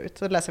saga och går ut.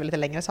 Så läser vi lite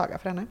längre saga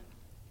för henne.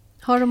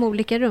 Har de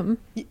olika rum?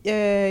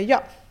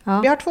 Ja.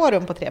 Vi har 2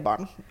 rum på 3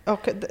 barn.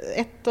 Och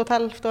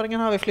 1,5-åringen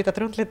har vi flyttat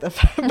runt lite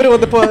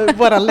beroende på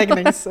vår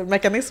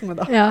läggningsmekanism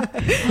då. Ja.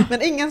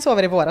 Men ingen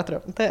sover i vårat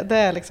rum. Det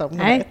är liksom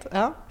något.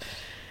 Ja.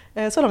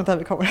 Så långt har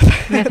vi kommit.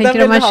 Men jag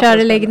tänker om man kör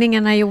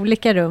läggningarna i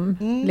olika rum.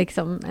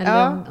 Liksom,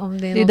 eller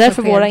om det är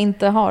därför våra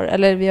inte har,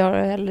 eller vi har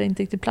heller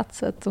inte riktigt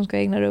plats att de ska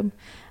ha egna rum.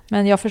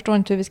 Men jag förstår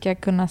inte hur vi ska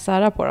kunna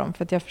sära på dem,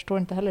 för att jag förstår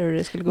inte heller hur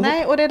det skulle gå.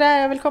 Nej, och det är där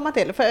jag vill komma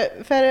till.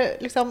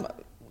 För liksom,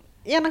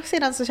 ena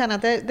sidan så känner jag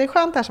att det är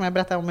skönt här som jag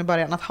berättade om i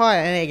början, att ha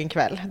en egen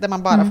kväll där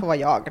man bara får vara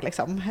jag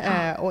liksom,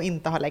 och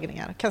inte ha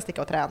läggningar. Kan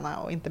sticka och träna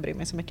och inte bry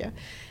mig så mycket.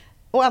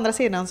 Å andra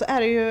sidan så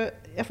är det ju,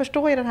 jag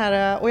förstår ju den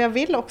här, och jag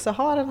vill också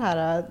ha den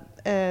här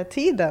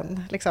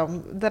tiden,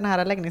 liksom, den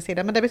här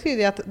läggningstiden. Men det betyder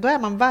ju att då är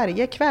man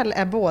varje kväll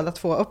är båda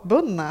 2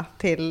 uppbundna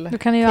till du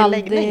kan ju till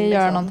aldrig läggning,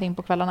 göra liksom. Någonting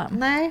på kvällarna.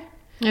 Nej.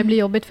 Det blir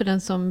jobbigt för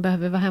den som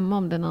behöver vara hemma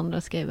om den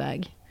andra ska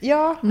iväg.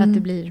 Ja, att det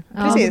blir,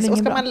 precis. Det blir och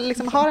ska bra. man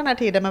liksom ha den här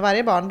tiden med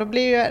varje barn, då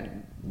blir ju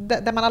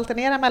där man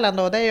alternerar mellan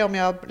då, det är ju om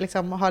jag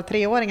liksom har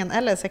 3-åringen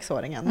eller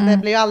 6-åringen. Det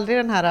blir ju aldrig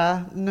den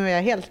här, nu är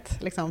jag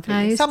helt liksom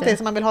fri. Ja, samtidigt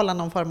som man vill hålla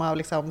någon form av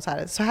liksom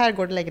så här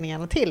går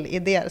läggningarna till i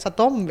det, så att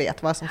de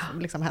vet vad som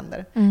liksom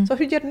händer. Så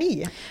hur gör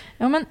ni?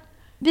 Ja, men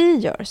vi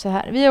gör så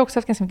här. Vi har också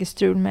haft ganska mycket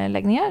strul med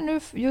läggningar. Nu,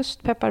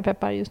 just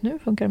peppar, just nu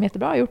funkar de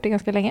jättebra. Jag har gjort det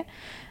ganska länge.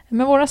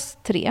 Men våra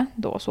 3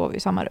 då sover vi i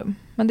samma rum.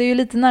 Men det är ju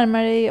lite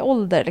närmare i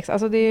ålder. Liksom.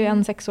 Alltså det är ju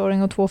en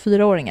 6-åring och 2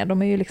 4-åringar.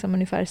 De är ju liksom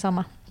ungefär i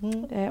samma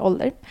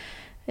ålder.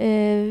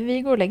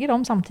 Vi går och lägger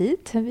dem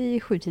samtidigt.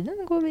 Vid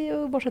 7-tiden går vi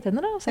och borstar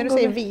tänderna. Och sen när du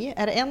säger vi,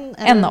 är det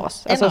en av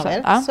oss? En av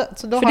er? Ja.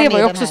 Så då för har det var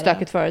ju den också här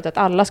stökigt förut. Att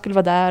alla skulle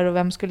vara där och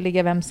vem skulle ligga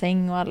i vems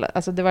säng. Och alla,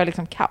 alltså det var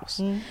liksom kaos.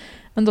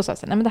 Men då sa jag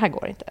så här, nej men det här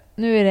går inte.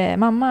 Nu är det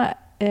mamma,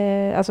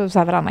 alltså så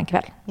här varannan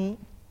kväll.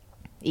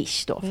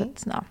 Ish då. För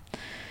att,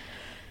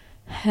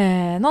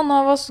 någon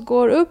av oss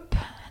går upp.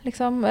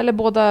 Liksom, eller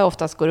båda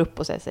oftast går upp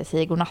och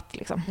säger godnatt.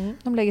 Liksom.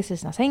 De lägger sig i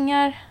sina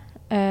sängar.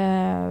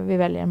 Vi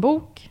väljer en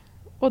bok.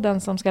 Och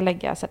den som ska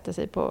lägga sätter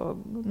sig på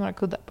några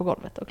kuddar på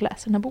golvet och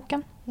läser den här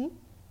boken.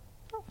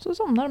 Ja, så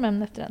somnar de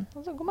en efter den.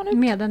 Och så går man ut.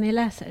 Medan ni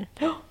läser?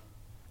 Ja.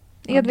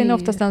 Edvin är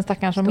oftast den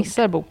stackaren som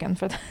missar boken.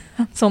 För att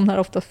han somnar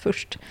oftast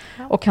först.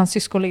 Ja. Och hans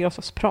syskon ligger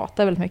oftast och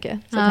pratar väldigt mycket.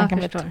 Så att han kan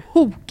bli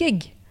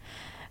tokig.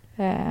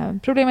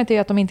 Problemet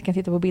är att de inte kan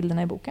titta på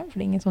bilderna i boken. För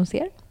det är ingen som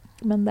ser.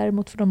 Men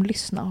däremot får de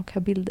lyssna och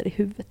ha bilder i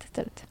huvudet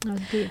istället. Ja,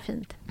 det är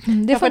fint.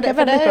 Det funkar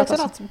väldigt bra. Också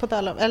något på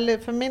tal om,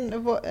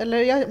 eller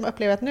jag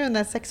upplever att nu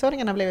när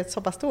 6-åringen har blivit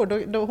så pass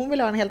stor, då hon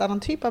vill ha en helt annan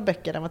typ av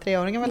böcker än vad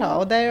 3-åringen vill ha.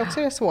 Och det är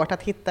också svårt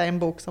att hitta en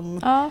bok som...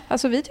 Ja,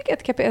 alltså vi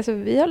tycker att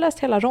vi har läst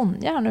hela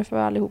Ronja här nu för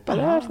allihopa.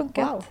 Det har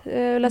funkat. Wow.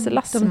 Läser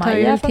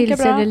Lasse-Maja, funkar till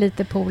sig bra. Det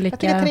lite på olika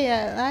sätt.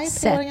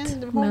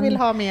 3-åringen, hon vill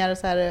ha mer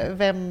så här,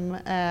 vem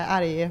är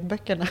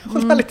arg-böckerna.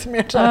 Hon har lite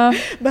mer så här,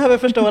 behöver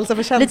förståelse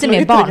för känslor. Lite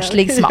mer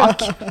barnslig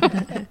smak.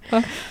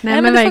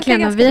 Nej, men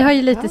verkligen. Vi har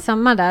ju lite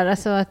samma där.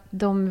 Alltså att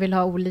de vill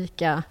ha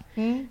olika...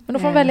 Men då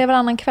får de välja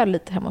varannan kväll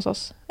lite hemma hos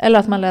oss. Eller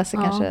att man läser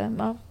kanske...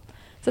 Ja.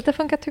 Så att det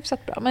funkar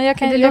hyfsat bra. Men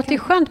det låter ju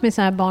skönt med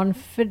så här barn,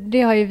 för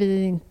det har ju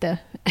vi inte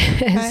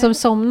som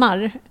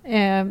somnar.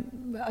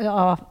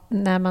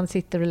 När man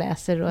sitter och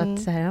läser och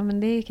att så här, men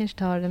det kanske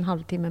tar en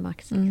halvtimme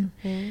max.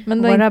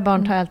 Men våra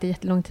barn tar alltid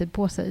jättelång tid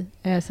på sig.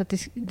 Så att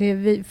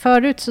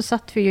förut så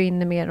satt vi ju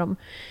inne med dem.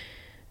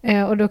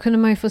 Och då kunde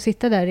man ju få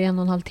sitta där i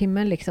 1,5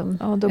 timme liksom.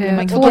 Ja, då blir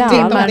man 2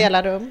 timmar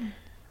delar rum.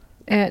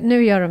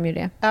 Nu gör de ju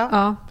det.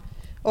 Ja.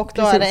 Och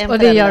då är det och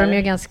det gör de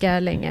ju ganska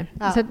länge.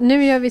 Så att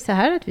nu gör vi så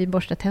här att vi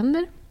borstar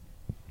tänder.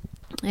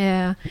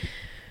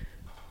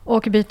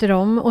 Och byter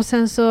om. Och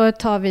sen så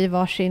tar vi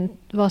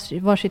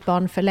varsitt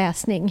barn för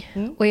läsning.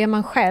 Och är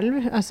man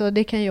själv, alltså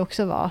det kan ju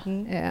också vara,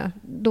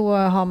 då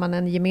har man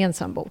en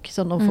gemensam bok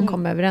som de får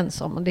komma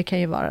överens om. Och det kan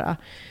ju vara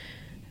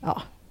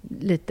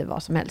lite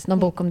vad som helst. Någon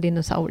bok om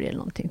dinosaurier eller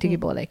någonting. Tycker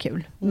båda är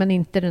kul. Men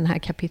inte den här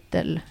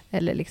kapitel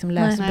eller liksom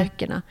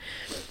läsböckerna.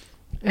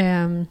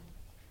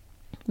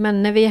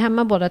 Men när vi är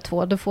hemma båda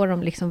två, då får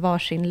de liksom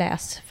varsin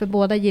läs. För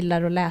båda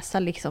gillar att läsa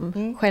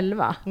liksom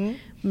själva.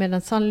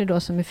 Medan Sally då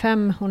som är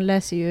 5, hon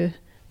läser ju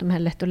de här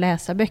lätt att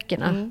läsa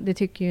böckerna. Det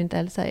tycker ju inte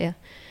Elsa är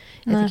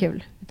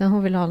jättekul. Utan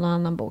hon vill ha någon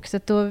annan bok. Så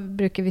då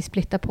brukar vi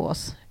splitta på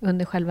oss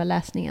under själva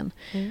läsningen.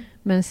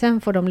 Men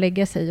sen får de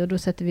lägga sig och då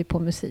sätter vi på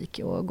musik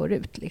och går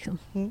ut liksom.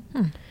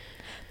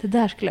 Det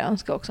där skulle jag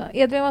önska också.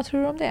 Edvin, vad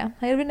tror du om det?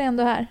 Edvin är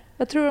ändå här.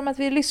 Vad tror du om att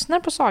vi lyssnar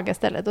på Saga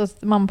istället och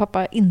mamma och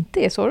pappa inte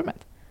är i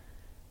sovrummet?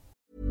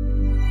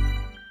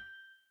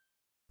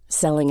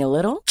 Selling a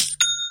little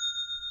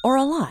or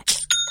a lot?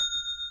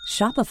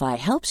 Shopify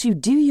helps you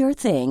do your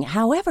thing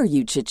however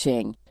you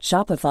cha-ching.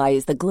 Shopify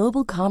is the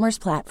global commerce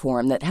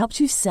platform that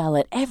helps you sell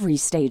at every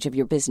stage of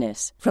your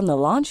business. From the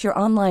launch your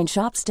online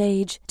shop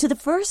stage to the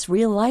first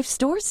real-life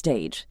store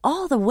stage,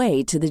 all the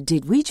way to the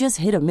did we just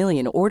hit a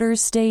million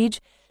orders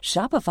stage.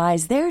 Shopify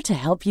is there to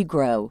help you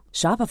grow.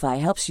 Shopify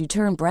helps you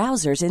turn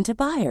browsers into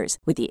buyers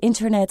with the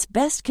internet's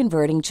best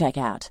converting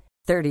checkout.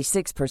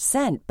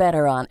 36%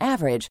 better on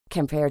average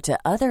compared to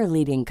other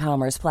leading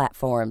commerce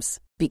platforms.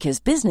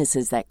 Because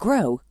businesses that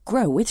grow,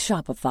 grow with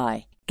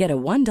Shopify. Get a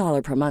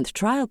 $1 per month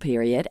trial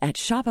period at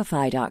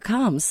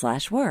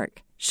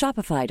shopify.com/work.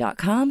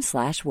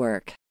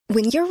 Shopify.com/work.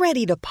 When you're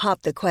ready to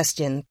pop the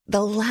question,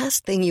 the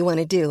last thing you want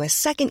to do is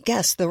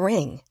second-guess the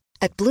ring.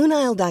 At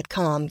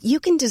BlueNile.com, you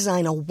can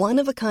design a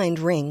one-of-a-kind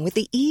ring with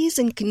the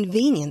ease and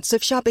convenience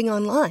of shopping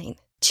online.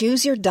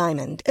 Choose your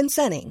diamond and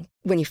setting.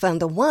 When you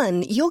find the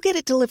one, you'll get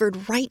it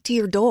delivered right to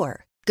your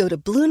door. Go to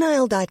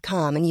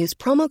BlueNile.com and use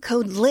promo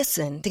code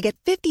LISTEN to get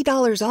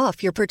 $50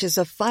 off your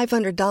purchase of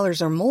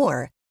 $500 or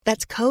more.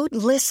 That's code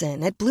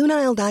LISTEN at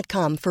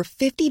BlueNile.com for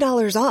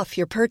 $50 off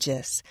your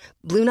purchase.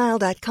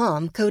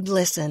 BlueNile.com, code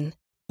LISTEN.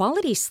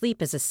 Quality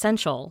sleep is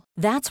essential.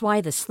 That's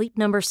why the Sleep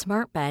Number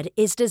Smart Bed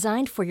is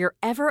designed for your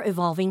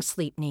ever-evolving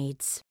sleep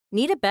needs.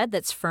 Need a bed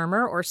that's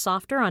firmer or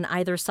softer on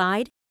either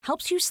side?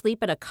 Helps you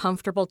sleep at a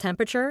comfortable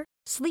temperature?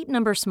 Sleep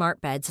Number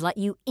Smart Beds let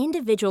you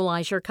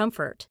individualize your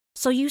comfort,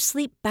 so you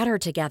sleep better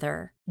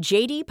together.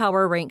 JD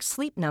Power ranks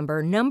Sleep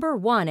Number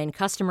 #1 in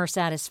customer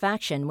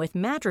satisfaction with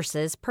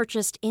mattresses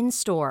purchased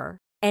in-store.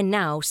 And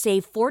now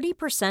save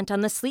 40%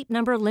 on the Sleep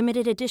Number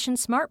Limited Edition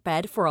Smart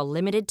Bed for a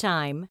limited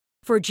time.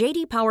 For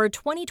JD Power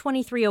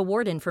 2023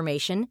 award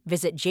information,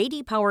 visit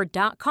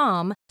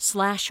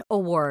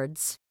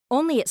jdpower.com/awards.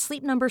 Only at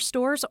Sleep Number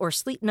stores or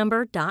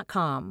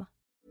sleepnumber.com.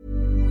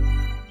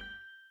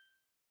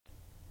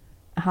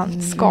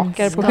 Han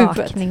skakar på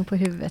huvudet. På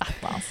huvudet.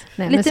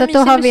 Nej, men så att då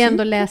har vi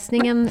ändå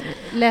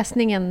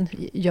läsningen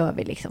gör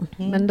vi liksom.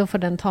 Men då får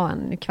den ta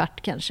en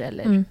kvart kanske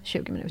eller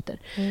 20 minuter.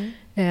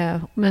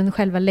 Men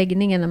själva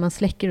läggningen när man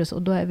släcker och så,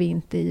 då är vi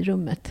inte i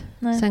rummet.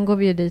 Sen går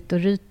vi ju dit och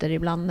ryter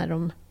ibland när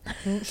de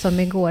som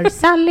igår,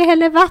 Sally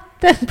häller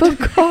vatten på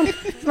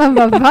golvet. Man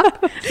bara, va?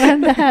 Vad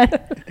hände här?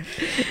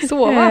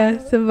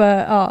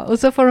 Sova. Och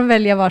så får de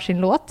välja varsin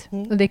låt.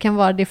 Och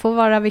det får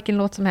vara vilken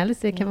låt som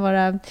helst. Det kan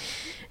vara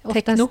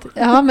techno.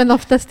 Ja, men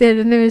oftast är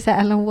det nu så här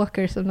Alan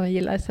Walker som de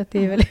gillar, så att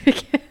det är väldigt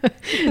mycket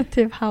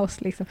typ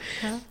house liksom.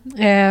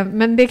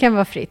 Men det kan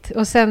vara fritt.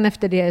 Och sen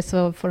efter det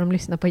så får de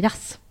lyssna på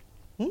jazz.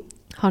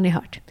 Har ni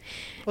hört?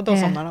 Och då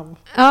somnar de.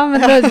 Ja,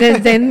 men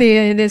den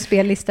är en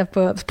spellista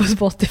på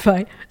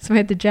Spotify som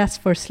heter Jazz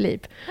for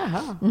Sleep.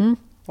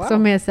 Wow.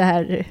 Som är så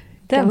här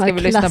den ska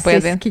vi lyssna på,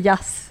 Edvin.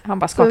 Jazz. Han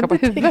bara skakar på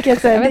huvudet.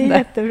 Det är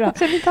jättebra.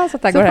 Så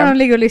får de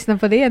ligga och lyssna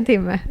på det en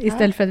timme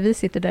istället för att vi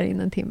sitter där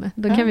inne en timme.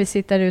 Då kan vi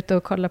sitta där ute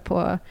och kolla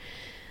på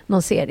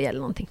någon serie eller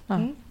någonting.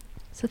 Men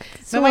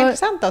vad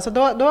intressant då. Så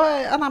då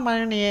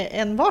anammar ni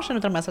en varsin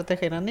av de här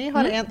strategierna.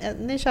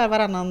 Ni kör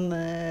varannan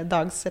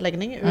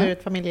dagsläggning ur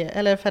ett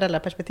eller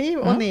föräldraperspektiv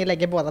och ni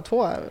lägger båda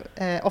två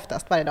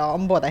oftast varje dag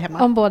om båda är hemma.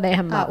 Om båda är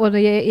hemma. Och då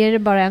är det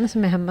bara en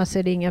som är hemma så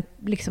är det inga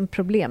liksom,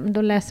 problem.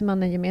 Då läser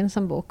man en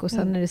gemensam bok och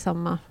sen är det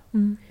samma.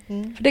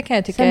 För det kan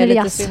jag tycka är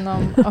lite synd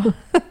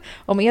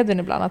om Edvin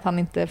ibland, att han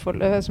inte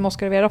får, som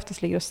Oscar och Vera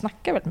oftast ligger och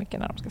snackar väldigt mycket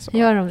när de ska sova.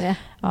 Gör de det?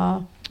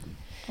 Ja.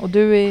 Och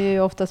du är ju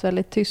oftast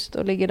väldigt tyst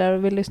och ligger där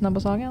och vill lyssna på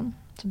sagan.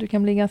 Så du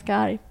kan bli ganska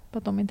arg på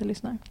att de inte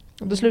lyssnar.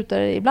 Och då slutar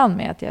det ibland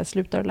med att jag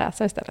slutar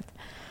läsa istället.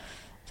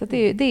 Så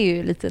det är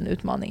ju lite en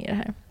utmaning i det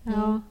här.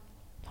 Ja.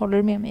 Håller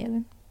du med mig,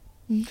 Edvin?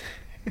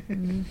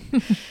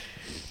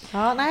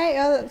 Ja,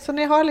 så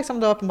ni har liksom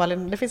då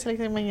uppenbarligen, det finns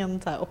liksom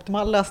ingen så här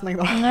optimal lösning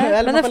då.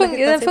 Nej, men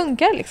den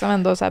funkar liksom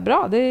ändå så här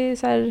bra. Det är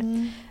så här,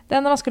 det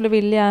enda man skulle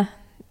vilja,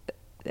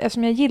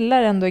 eftersom jag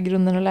gillar ändå i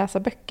grunden att läsa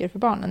böcker för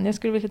barnen, jag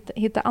skulle vilja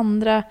hitta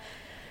andra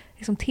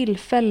liksom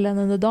tillfällen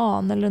under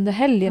dagen eller under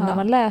helgen när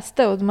man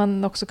läste, och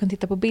man också kan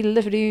titta på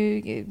bilder, för det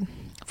är ju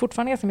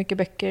fortfarande ganska mycket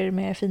böcker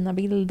med fina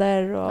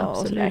bilder och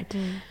sådär.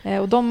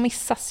 Och de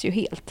missas ju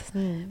helt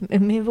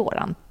med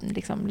våran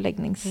liksom,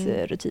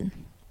 läggningsrutin.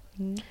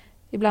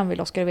 Ibland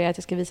vill Oscar och Vera att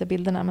jag ska visa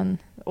bilderna, men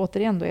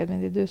återigen då,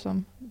 Edvin, det är du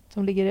som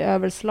ligger i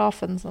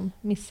överslafen som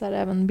missar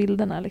även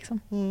bilderna. Liksom.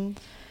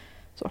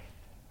 Så.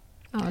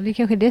 Ja, det är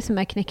kanske det som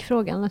är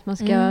knäckfrågan, att man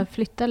ska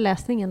flytta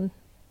läsningen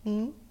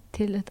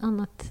till ett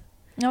annat.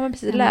 Ja, men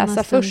precis.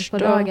 Läsa först på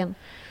dagen.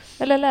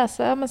 Eller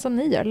läsa, men som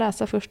ni gör,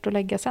 läsa först och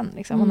lägga sen.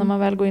 Liksom. Och när man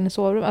väl går in i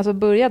sovrummet, alltså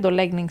börja då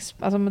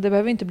alltså det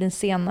behöver inte bli en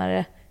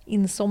senare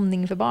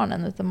insomning för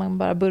barnen, utan man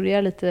bara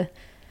börjar lite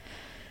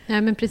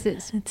men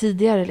precis.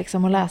 tidigare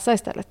liksom, och läsa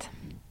istället.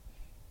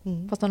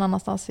 Fast någon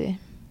annanstans i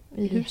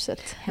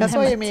huset. Jag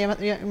såg ju med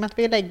att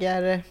vi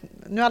lägger,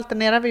 nu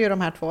alternerar vi ju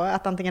de här två,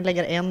 att antingen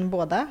lägger en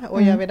båda,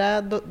 och gör vi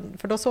det,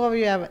 för då sover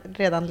ju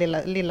redan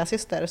lilla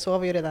syster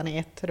sover ju redan i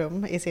ett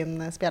rum i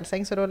sin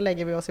spjälsäng, så då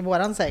lägger vi oss i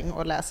våran säng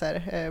och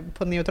läser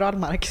på neutral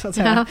mark så att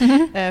säga,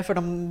 för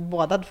de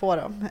båda två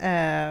då.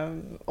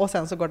 Och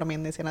sen så går de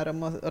in i sina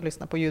rum och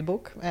lyssnar på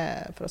ljudbok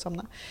för att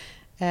somna.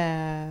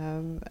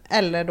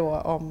 Eller då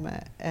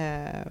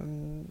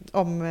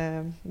om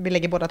vi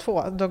lägger båda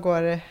två,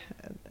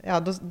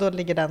 då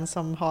ligger den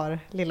som har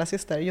lilla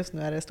syster, just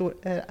nu är det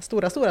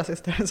stora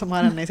syster som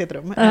har henne i sitt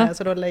rum,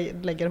 så då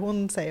lägger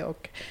hon sig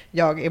och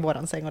jag i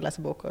våran säng och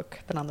läser bok, och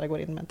den andra går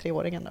in med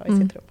 3-åringen då, i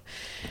sitt rum.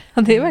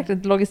 Det är verkligen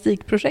ett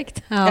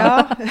logistikprojekt.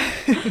 Ja.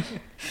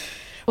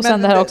 Och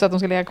sen det här också att de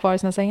ska ligga kvar i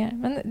sina sängar.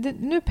 Men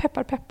nu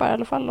peppar i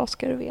alla fall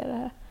Oscar och Vera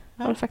här.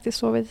 Har faktiskt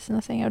sovit i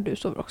sina sängar, och du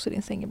sover också i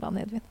din säng ibland,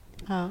 Edvin.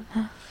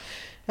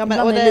 Ja, men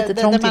och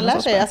det man lär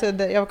sig, alltså,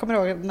 jag kommer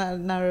ihåg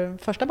när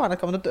första barnet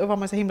kom, då var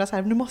man så himla så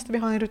här, nu måste vi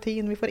ha en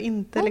rutin, vi får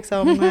inte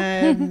liksom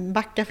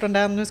backa från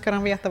den, nu ska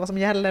de veta vad som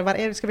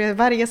gäller, ska vi göra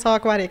varje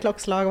sak, varje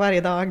klockslag,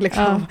 varje dag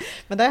liksom.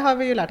 Men där har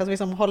vi ju lärt oss, vi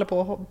som håller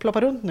på att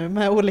ploppa runt nu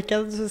med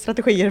olika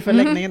strategier för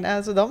läggningen,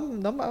 alltså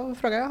de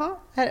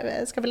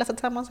frågar, ska vi läsa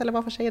tillsammans eller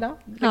vad för sig idag?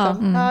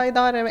 Liksom.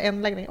 Idag är det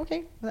en läggning,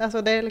 okej.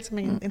 Alltså det är liksom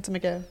inte så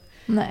mycket.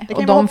 Nej,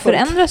 och de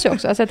förändras ju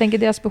också. Alltså jag tänker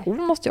deras behov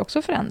måste ju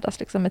också förändras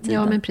liksom, med tiden.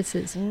 Ja, men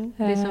precis.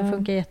 Det som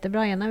funkar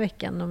jättebra ena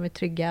veckan, de är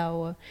trygga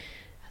och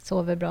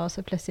sover bra,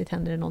 så plötsligt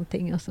händer det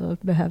någonting och så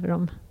behöver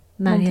de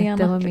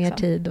närheten och mer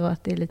tid, och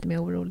att det är lite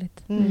mer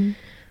oroligt.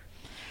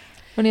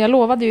 Och jag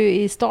lovade ju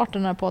i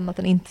starten av podden att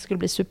den inte skulle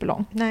bli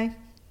superlång. Nej.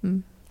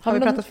 Har vi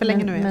pratat för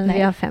länge nu? Men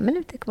vi har 5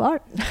 minuter kvar.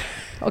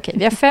 Okej,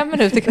 vi har 5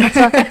 minuter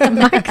kvar.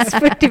 Max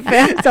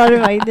 45 sa du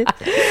faktiskt.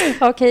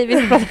 Okej,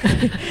 vi pratar.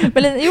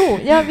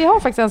 Men vi har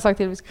faktiskt en sak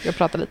till vi ska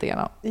prata lite grann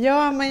om.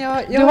 Ja,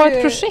 men du har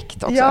ett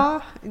projekt också.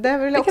 Ja, det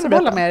vill jag också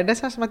bolla med. Det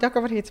känns som att jag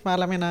kommer hit med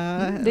alla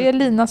mina. Det är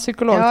Linas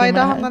psykolog. Ja,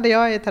 idag hamnade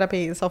jag i terapi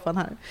i soffan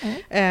här.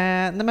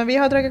 Nej, men vi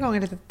har dragit igång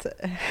ett litet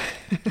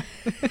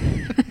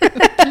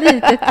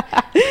litet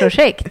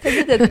projekt.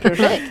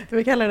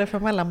 Vi kallar det för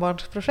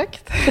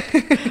mellanbarnsprojekt.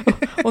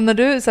 Och när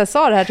du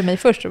sa det här till mig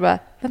först, så bara,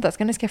 vänta,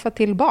 ska ni skaffa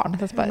till barn?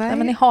 Så bara, nej,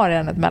 men ni har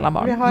redan ett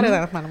mellanbarn. Vi har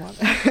redan ett mellanbarn.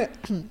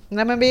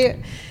 Nej, men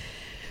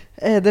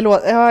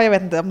jag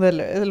vet inte om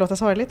det låter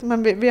sorgligt,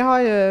 men vi har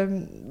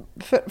ju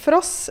för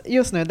oss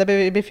just nu, där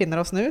vi befinner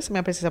oss nu, som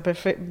jag precis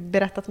har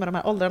berättat med de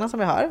här åldrarna som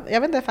vi har.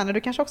 Jag vet inte, Fanny,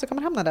 du kanske också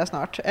kommer hamna där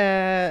snart.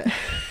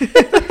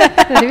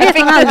 Det vet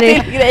man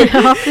aldrig.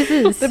 Ja,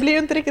 precis. Det blir ju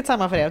inte riktigt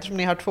samma för er, eftersom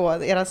ni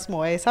har era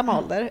små i samma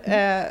ålder.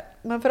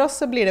 Men för oss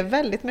så blir det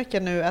väldigt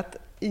mycket nu att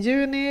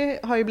Juni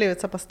har ju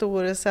blivit så pass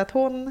stor så att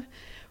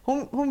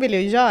hon vill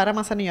ju göra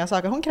massa nya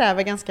saker. Hon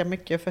kräver ganska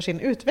mycket för sin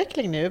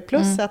utveckling nu.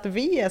 Plus att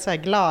vi är så här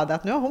glada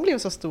att nu har hon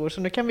blivit så stor,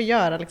 så nu kan vi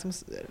göra liksom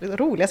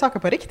roliga saker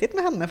på riktigt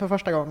med henne för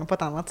första gången på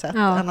ett annat sätt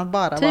än att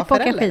bara vara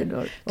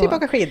förälder. Typ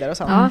åka skidor och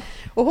sånt. Ja.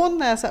 Och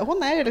hon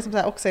är ju liksom så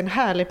här också en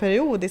härlig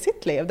period i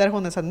sitt liv där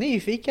hon är så här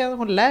nyfiken.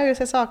 Hon lär ju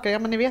sig saker. Ja,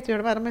 men ni vet ju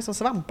hur de är som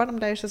svampar. De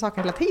lär sig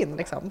saker hela tiden.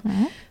 Liksom.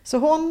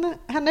 Så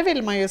henne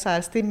vill man ju så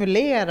här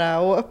stimulera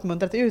och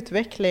uppmuntra till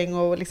utveckling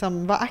och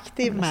liksom vara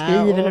aktiv med.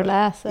 Skriver och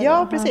läser.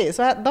 Ja, precis.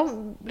 Så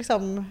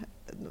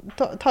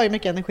tar ju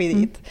mycket energi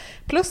dit.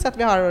 Plus att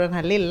vi har den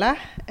här lilla,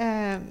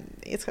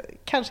 jag ska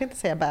kanske inte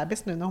säga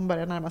bebis nu när hon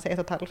börjar närma sig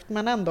 1,5,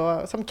 men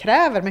ändå som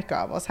kräver mycket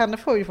av oss. Henne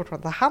får vi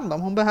fortfarande ta hand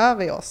om, hon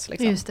behöver ju oss.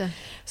 Liksom. Just det.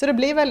 Så det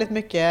blir väldigt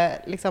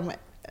mycket liksom,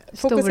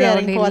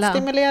 fokusering på att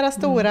stimulera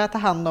stora, ta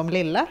hand om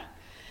lilla.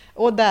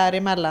 Och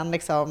däremellan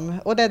liksom,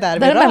 och det är där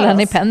vi rör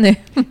oss. Är Penny.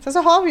 Sen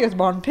så har vi ju ett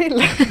barn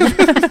till.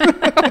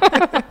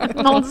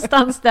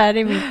 Någonstans där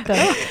i mitten.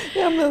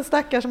 Ja, men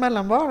stackars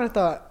mellanbarnet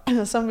då,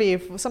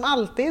 som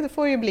alltid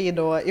får ju bli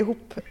då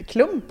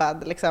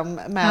ihopklumpad liksom,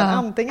 med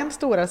antingen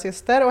stora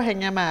syster och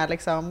hänga med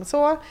liksom,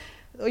 så.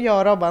 Och jag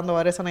och Robban då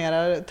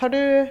resonerar,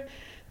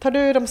 tar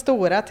du de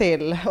stora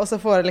till och så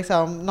får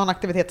liksom någon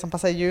aktivitet som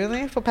passar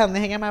Juni, får Penny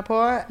hänga med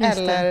på.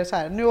 Eller så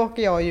här, nu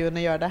åker jag och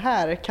Juni gör det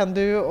här. Kan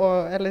du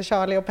eller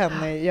Charlie och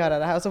Penny göra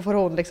det här? Och så får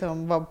hon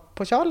liksom vara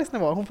på Charlies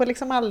nivå. Hon får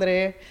liksom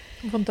aldrig...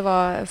 Hon får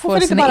inte få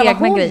sina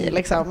egna grejer.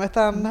 Liksom,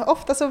 utan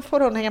ofta så får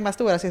hon hänga med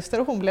stora syster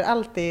och hon blir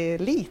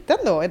alltid liten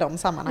då i de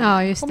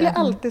sammanhangen. Ja, hon blir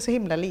alltid så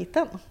himla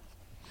liten.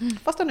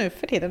 Fast nu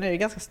för tiden är ju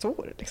ganska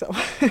stor liksom.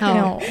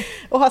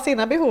 Och har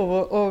sina behov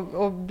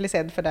och bli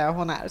sedd för det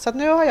hon är. Så att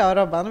nu har jag och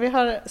Robban, vi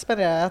har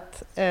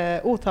spenderat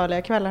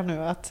otaliga kvällar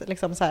nu att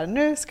liksom så här,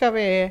 nu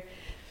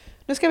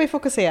ska vi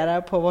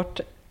fokusera på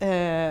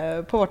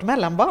vårt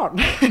mellanbarn.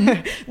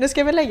 Nu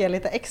ska vi lägga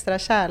lite extra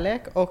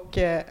kärlek och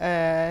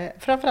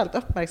framförallt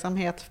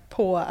uppmärksamhet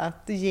på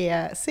att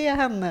se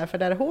henne för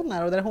där hon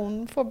är och där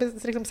hon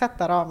får liksom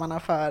sätta ramarna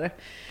för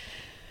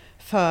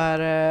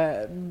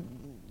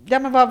ja,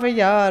 men vad vi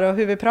gör och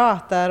hur vi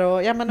pratar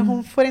och ja, men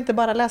hon får inte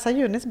bara läsa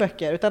Junis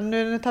böcker utan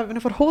nu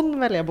får hon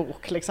välja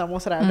bok liksom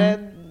och sådär.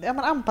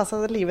 Man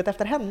anpassar livet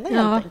efter henne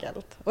helt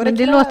enkelt. Och men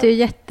det låter ju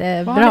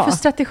jättebra. Vad har ni för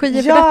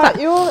strategier för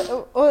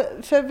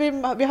detta?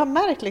 För vi har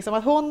märkt liksom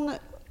att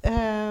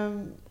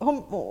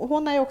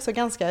hon är ju också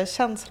ganska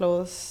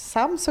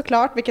känslosam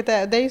såklart, vilket det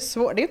är ju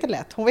svårt, det är inte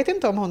lätt. Hon vet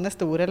inte om hon är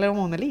stor eller om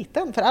hon är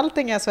liten, för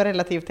allting är så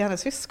relativt till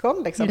hennes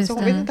syskon liksom. Så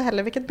hon vet inte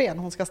heller vilket ben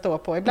hon ska stå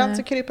på. Ibland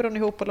så kryper hon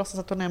ihop och låtsas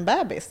att hon är en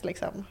bebis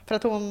liksom. För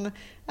att hon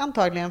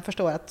antagligen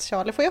förstår att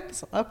Charlie får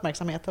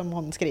uppmärksamhet om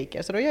hon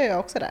skriker, så då gör jag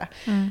också det.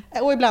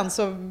 Och ibland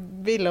så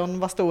vill hon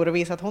vara stor och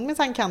visa att hon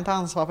minsann kan ta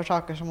ansvar för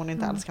saker som hon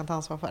inte alls kan ta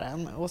ansvar för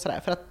än och sådär.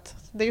 För att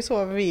det är ju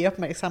så vi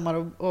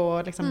uppmärksammar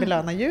och liksom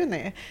belönar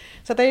Juni.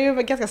 Så det är ju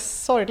ganska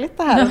sorgligt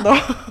det här ändå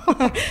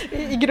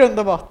i grund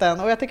och botten,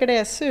 och jag tycker det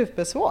är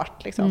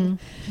supersvårt liksom.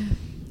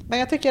 Men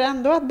jag tycker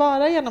ändå att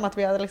bara genom att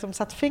vi har liksom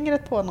satt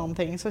fingret på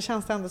någonting så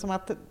känns det ändå som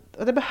att,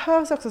 och det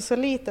behövs också så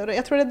lite, och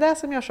jag tror det är det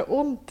som gör så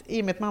ont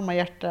i mitt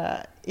mammahjärta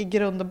i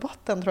grund och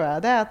botten, tror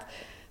jag, det är att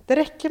det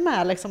räcker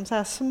med liksom så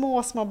här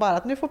små bara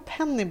att nu får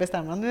Penny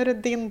bestämma, nu är det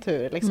din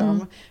tur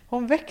liksom.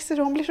 Hon växer,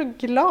 hon blir så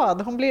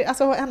glad,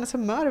 alltså hennes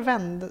humör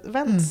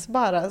vänds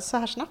bara så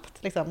här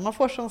snabbt liksom. Man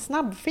får sån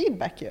snabb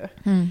feedback ju.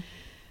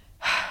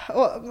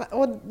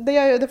 Och det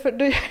gör ju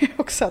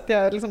också att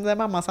jag liksom, det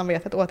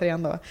mammasamvetet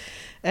återigen då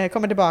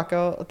kommer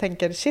tillbaka och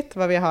tänker shit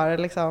vad vi har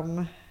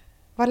liksom,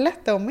 vad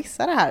lätt det är att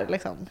missa det här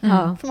liksom.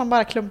 För man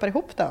bara klumpar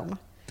ihop dem.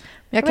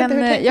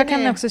 Jag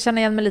kan också känna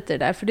igen mig lite i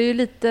det där, för det är ju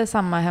lite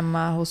samma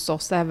hemma hos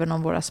oss, även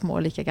om våra små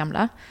är lika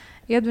gamla.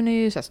 Edvin är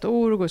ju så här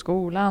stor och går i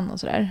skolan och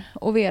sådär,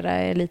 och Vera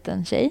är en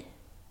liten tjej.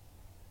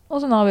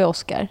 Och sen har vi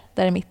Oscar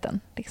där i mitten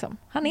liksom.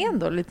 Han är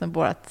ändå lite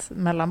vårt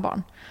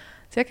mellanbarn.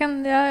 Så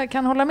jag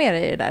kan hålla med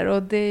dig i det där,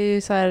 och det är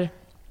ju så här,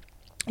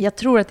 jag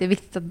tror att det är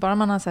viktigt att bara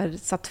man har så här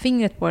satt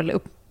fingret på eller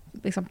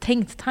liksom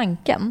tänkt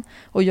tanken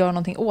och gör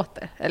någonting åt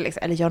det,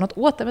 eller gör något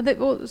åt det,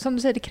 men som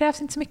du säger, det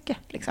krävs inte så mycket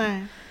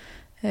liksom.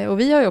 Och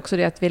vi har ju också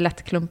det att vi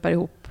lätt klumpar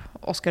ihop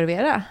Oscar och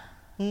Vera.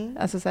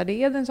 Alltså så här,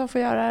 det är den som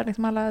får göra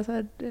liksom alla så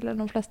här, eller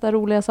de flesta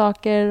roliga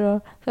saker,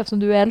 och eftersom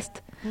du är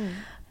äldst.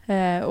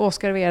 Och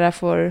Oscar och Vera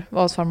får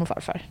vara hos farmor och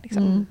farfar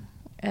liksom.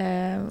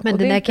 Men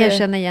det där kan jag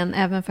känna igen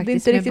även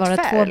faktiskt med bara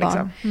två barn.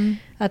 Liksom.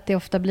 Att det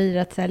ofta blir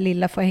att så här,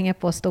 lilla får hänga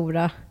på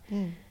stora.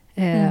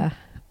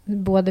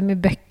 Både med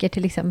böcker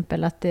till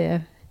exempel, att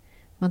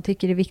man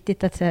tycker det är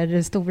viktigt att så här,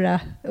 det stora,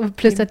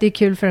 plus att det är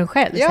kul för en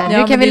själv. Så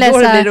här,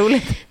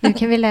 nu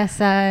kan vi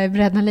läsa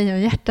Bröderna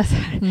Lejonhjärta. Så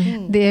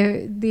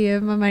här.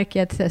 Man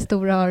märker att så här,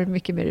 stora har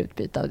mycket mer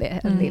utbyte av det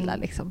än lilla.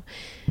 Liksom.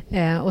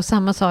 Och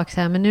samma sak,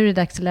 så här, men nu är det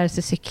dags att lära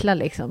sig cykla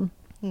liksom.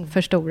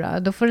 För stora.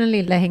 Då får den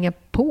lilla hänga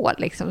på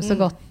liksom, så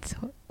gott.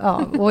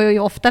 Ja, och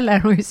ofta lär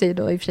hon ju sig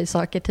då i och för sig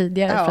saker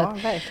tidigare. Ja, för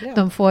att verkligen.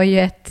 de får ju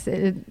ett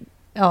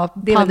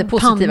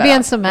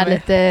pannben som är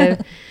lite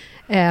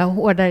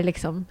hårdare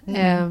liksom.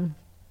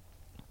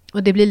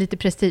 Och det blir lite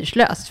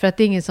prestigelöst, för att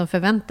det är ingen som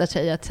förväntar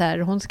sig att så här,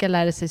 hon ska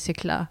lära sig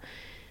cykla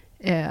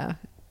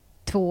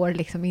 2 år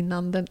liksom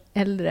innan den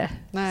äldre.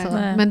 Så.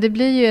 Men det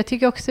blir ju, jag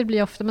tycker också det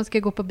blir ofta, man ska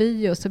gå på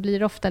bio, så blir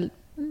det ofta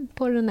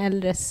på den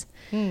äldres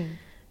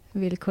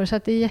villkor. Så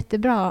att det är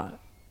jättebra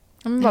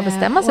bara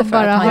bestämma sig för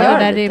bara att man gör gör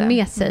det lite.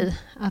 Med sig.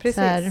 Att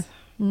så här,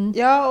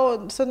 Ja,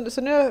 och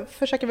så nu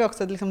försöker vi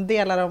också liksom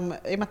dela dem,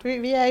 i och med att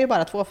vi är ju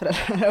bara 2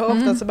 föräldrar och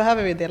ofta så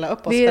behöver vi dela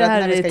upp oss för att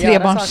när vi ska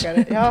göra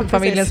saker. Ja,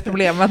 familjens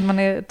problem, att man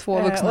är 2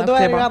 vuxna och då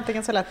är det ju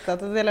antingen så lätt att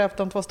dela upp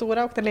de 2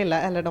 stora och den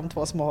lilla eller de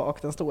 2 små och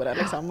den stora.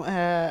 Liksom.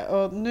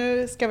 Och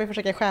nu ska vi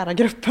försöka skära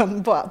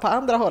gruppen på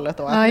andra hållet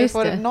då. Ja, just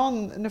det.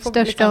 Nu får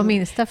största liksom, och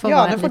minsta får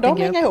vara en liten grupp. Ja, nu får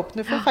de hänga ihop.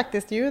 Nu får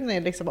faktiskt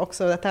Juni liksom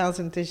också ta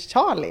hänsyn till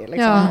Charlie.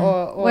 Liksom.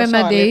 Ja. Och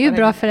Charlie, det är ju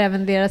bra för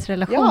även deras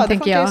relation,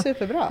 tänker jag. Ja, det funkar ju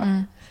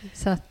superbra.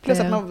 Så att, plus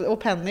att och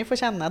Penny får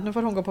känna att nu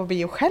får hon gå på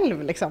bio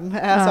själv liksom.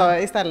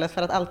 Alltså, istället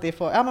för att alltid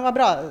få, ja men vad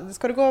bra,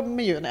 ska du gå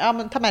med Juni? Ja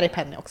men ta med dig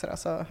Penny också då.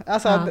 Så,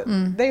 alltså,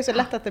 det är ju så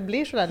lätt att det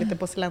blir sådär lite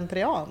på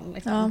slentrian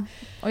liksom. Ja.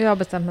 Och jag har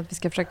bestämt att vi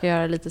ska försöka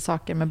göra lite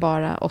saker med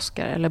bara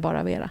Oscar eller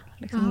bara Vera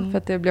liksom. För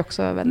att det blir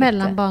också väldigt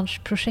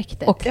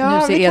mellanbarnsprojektet. Och nu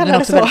ser Edvin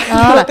också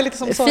väldigt, lite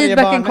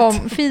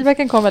som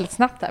feedbacken kom väldigt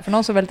snabbt här, för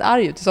någon såg väldigt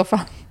arg ut i soffan.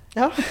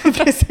 Ja,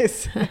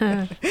 precis.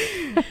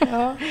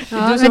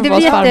 Men det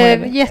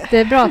blir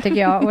jättebra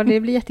tycker jag, och det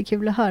blir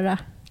jättekul att höra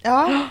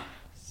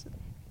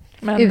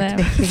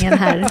utvecklingen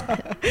här.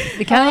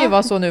 Det kan ju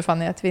vara så nu,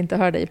 Fanny, att vi inte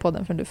hör dig i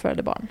podden förrän du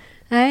föder barn.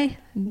 Nej,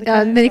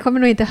 men ni kommer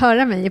nog inte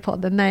höra mig i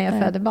podden när jag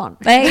föder barn.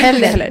 Nej,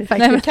 heller.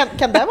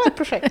 Kan det vara ett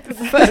projekt? Du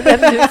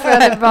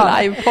föder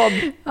barn. Livepodd.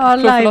 Ja,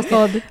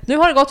 livepodd. Nu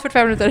har det gått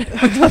 45 minuter.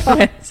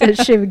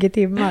 Så 20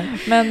 timmar.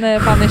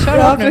 Men Fanny,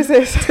 kör hårt nu.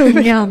 Precis.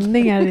 Tunga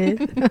andningar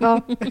i.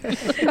 Ja.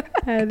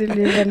 Det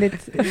blir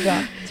väldigt bra.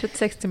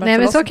 36 timmar. Nej,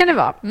 men så kan det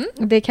vara.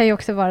 Det kan ju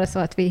också vara så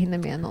att vi hinner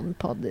med någon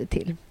podd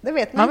till. Det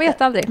vet man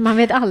vet aldrig. Man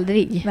vet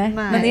aldrig. Nej.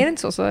 Men är det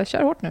inte så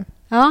kör hårt nu.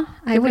 Ja,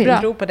 vi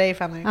tror på dig,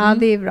 Fanny. Ja,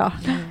 det är bra.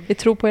 Vi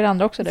tror på er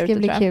andra också där ute.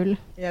 Det ska bli kul.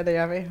 Ja, det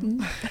gör vi.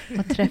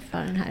 Att träffa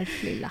den här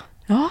lilla.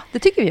 Ja, det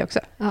tycker vi också.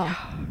 Ja.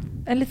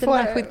 En liten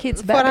Life with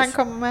Kids-bebis. Får han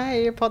komma med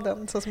i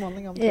podden så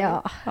småningom?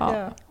 Ja.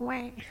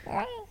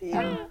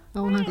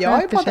 Jag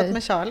har ju poddat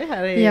med Charlie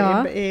här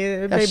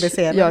i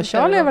babyscenen. Ja,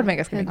 Charlie har varit med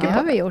ganska mycket. Det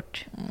har vi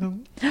gjort.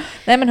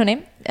 Nej, men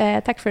hörni,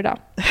 tack för idag.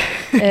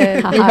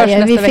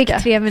 Vi fick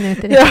 3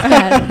 minuter.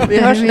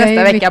 Vi hörs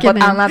nästa vecka på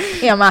ett annat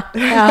tema.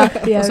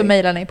 Och så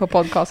mejlar ni på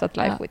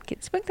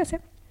podcast@lifewithkids.se.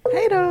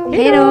 Hej då!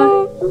 Hej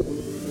då!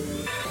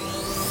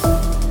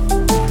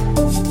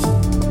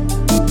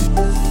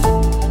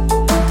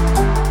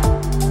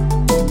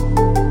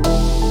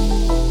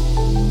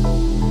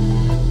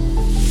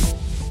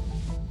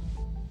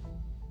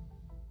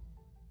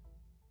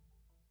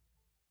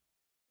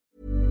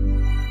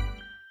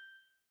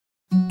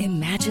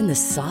 Imagine the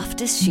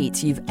softest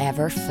sheets you've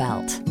ever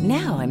felt.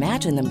 Now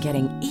imagine them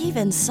getting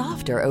even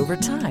softer over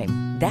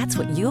time. That's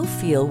what you'll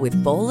feel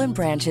with Boll &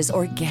 Branch's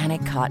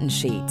organic cotton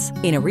sheets.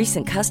 In a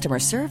recent customer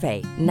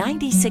survey,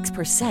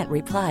 96%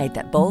 replied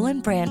that Boll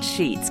 & Branch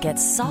sheets get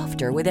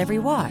softer with every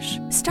wash.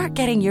 Start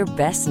getting your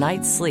best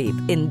night's sleep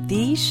in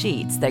these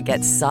sheets that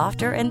get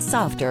softer and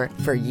softer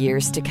for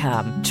years to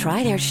come.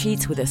 Try their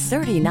sheets with a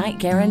 30-night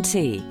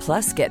guarantee.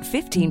 Plus, get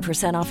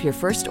 15% off your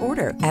first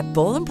order at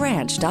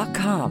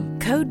bollandbranch.com.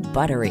 Code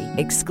BUTTERY.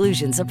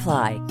 Exclusions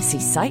apply. See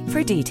site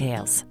for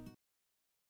details.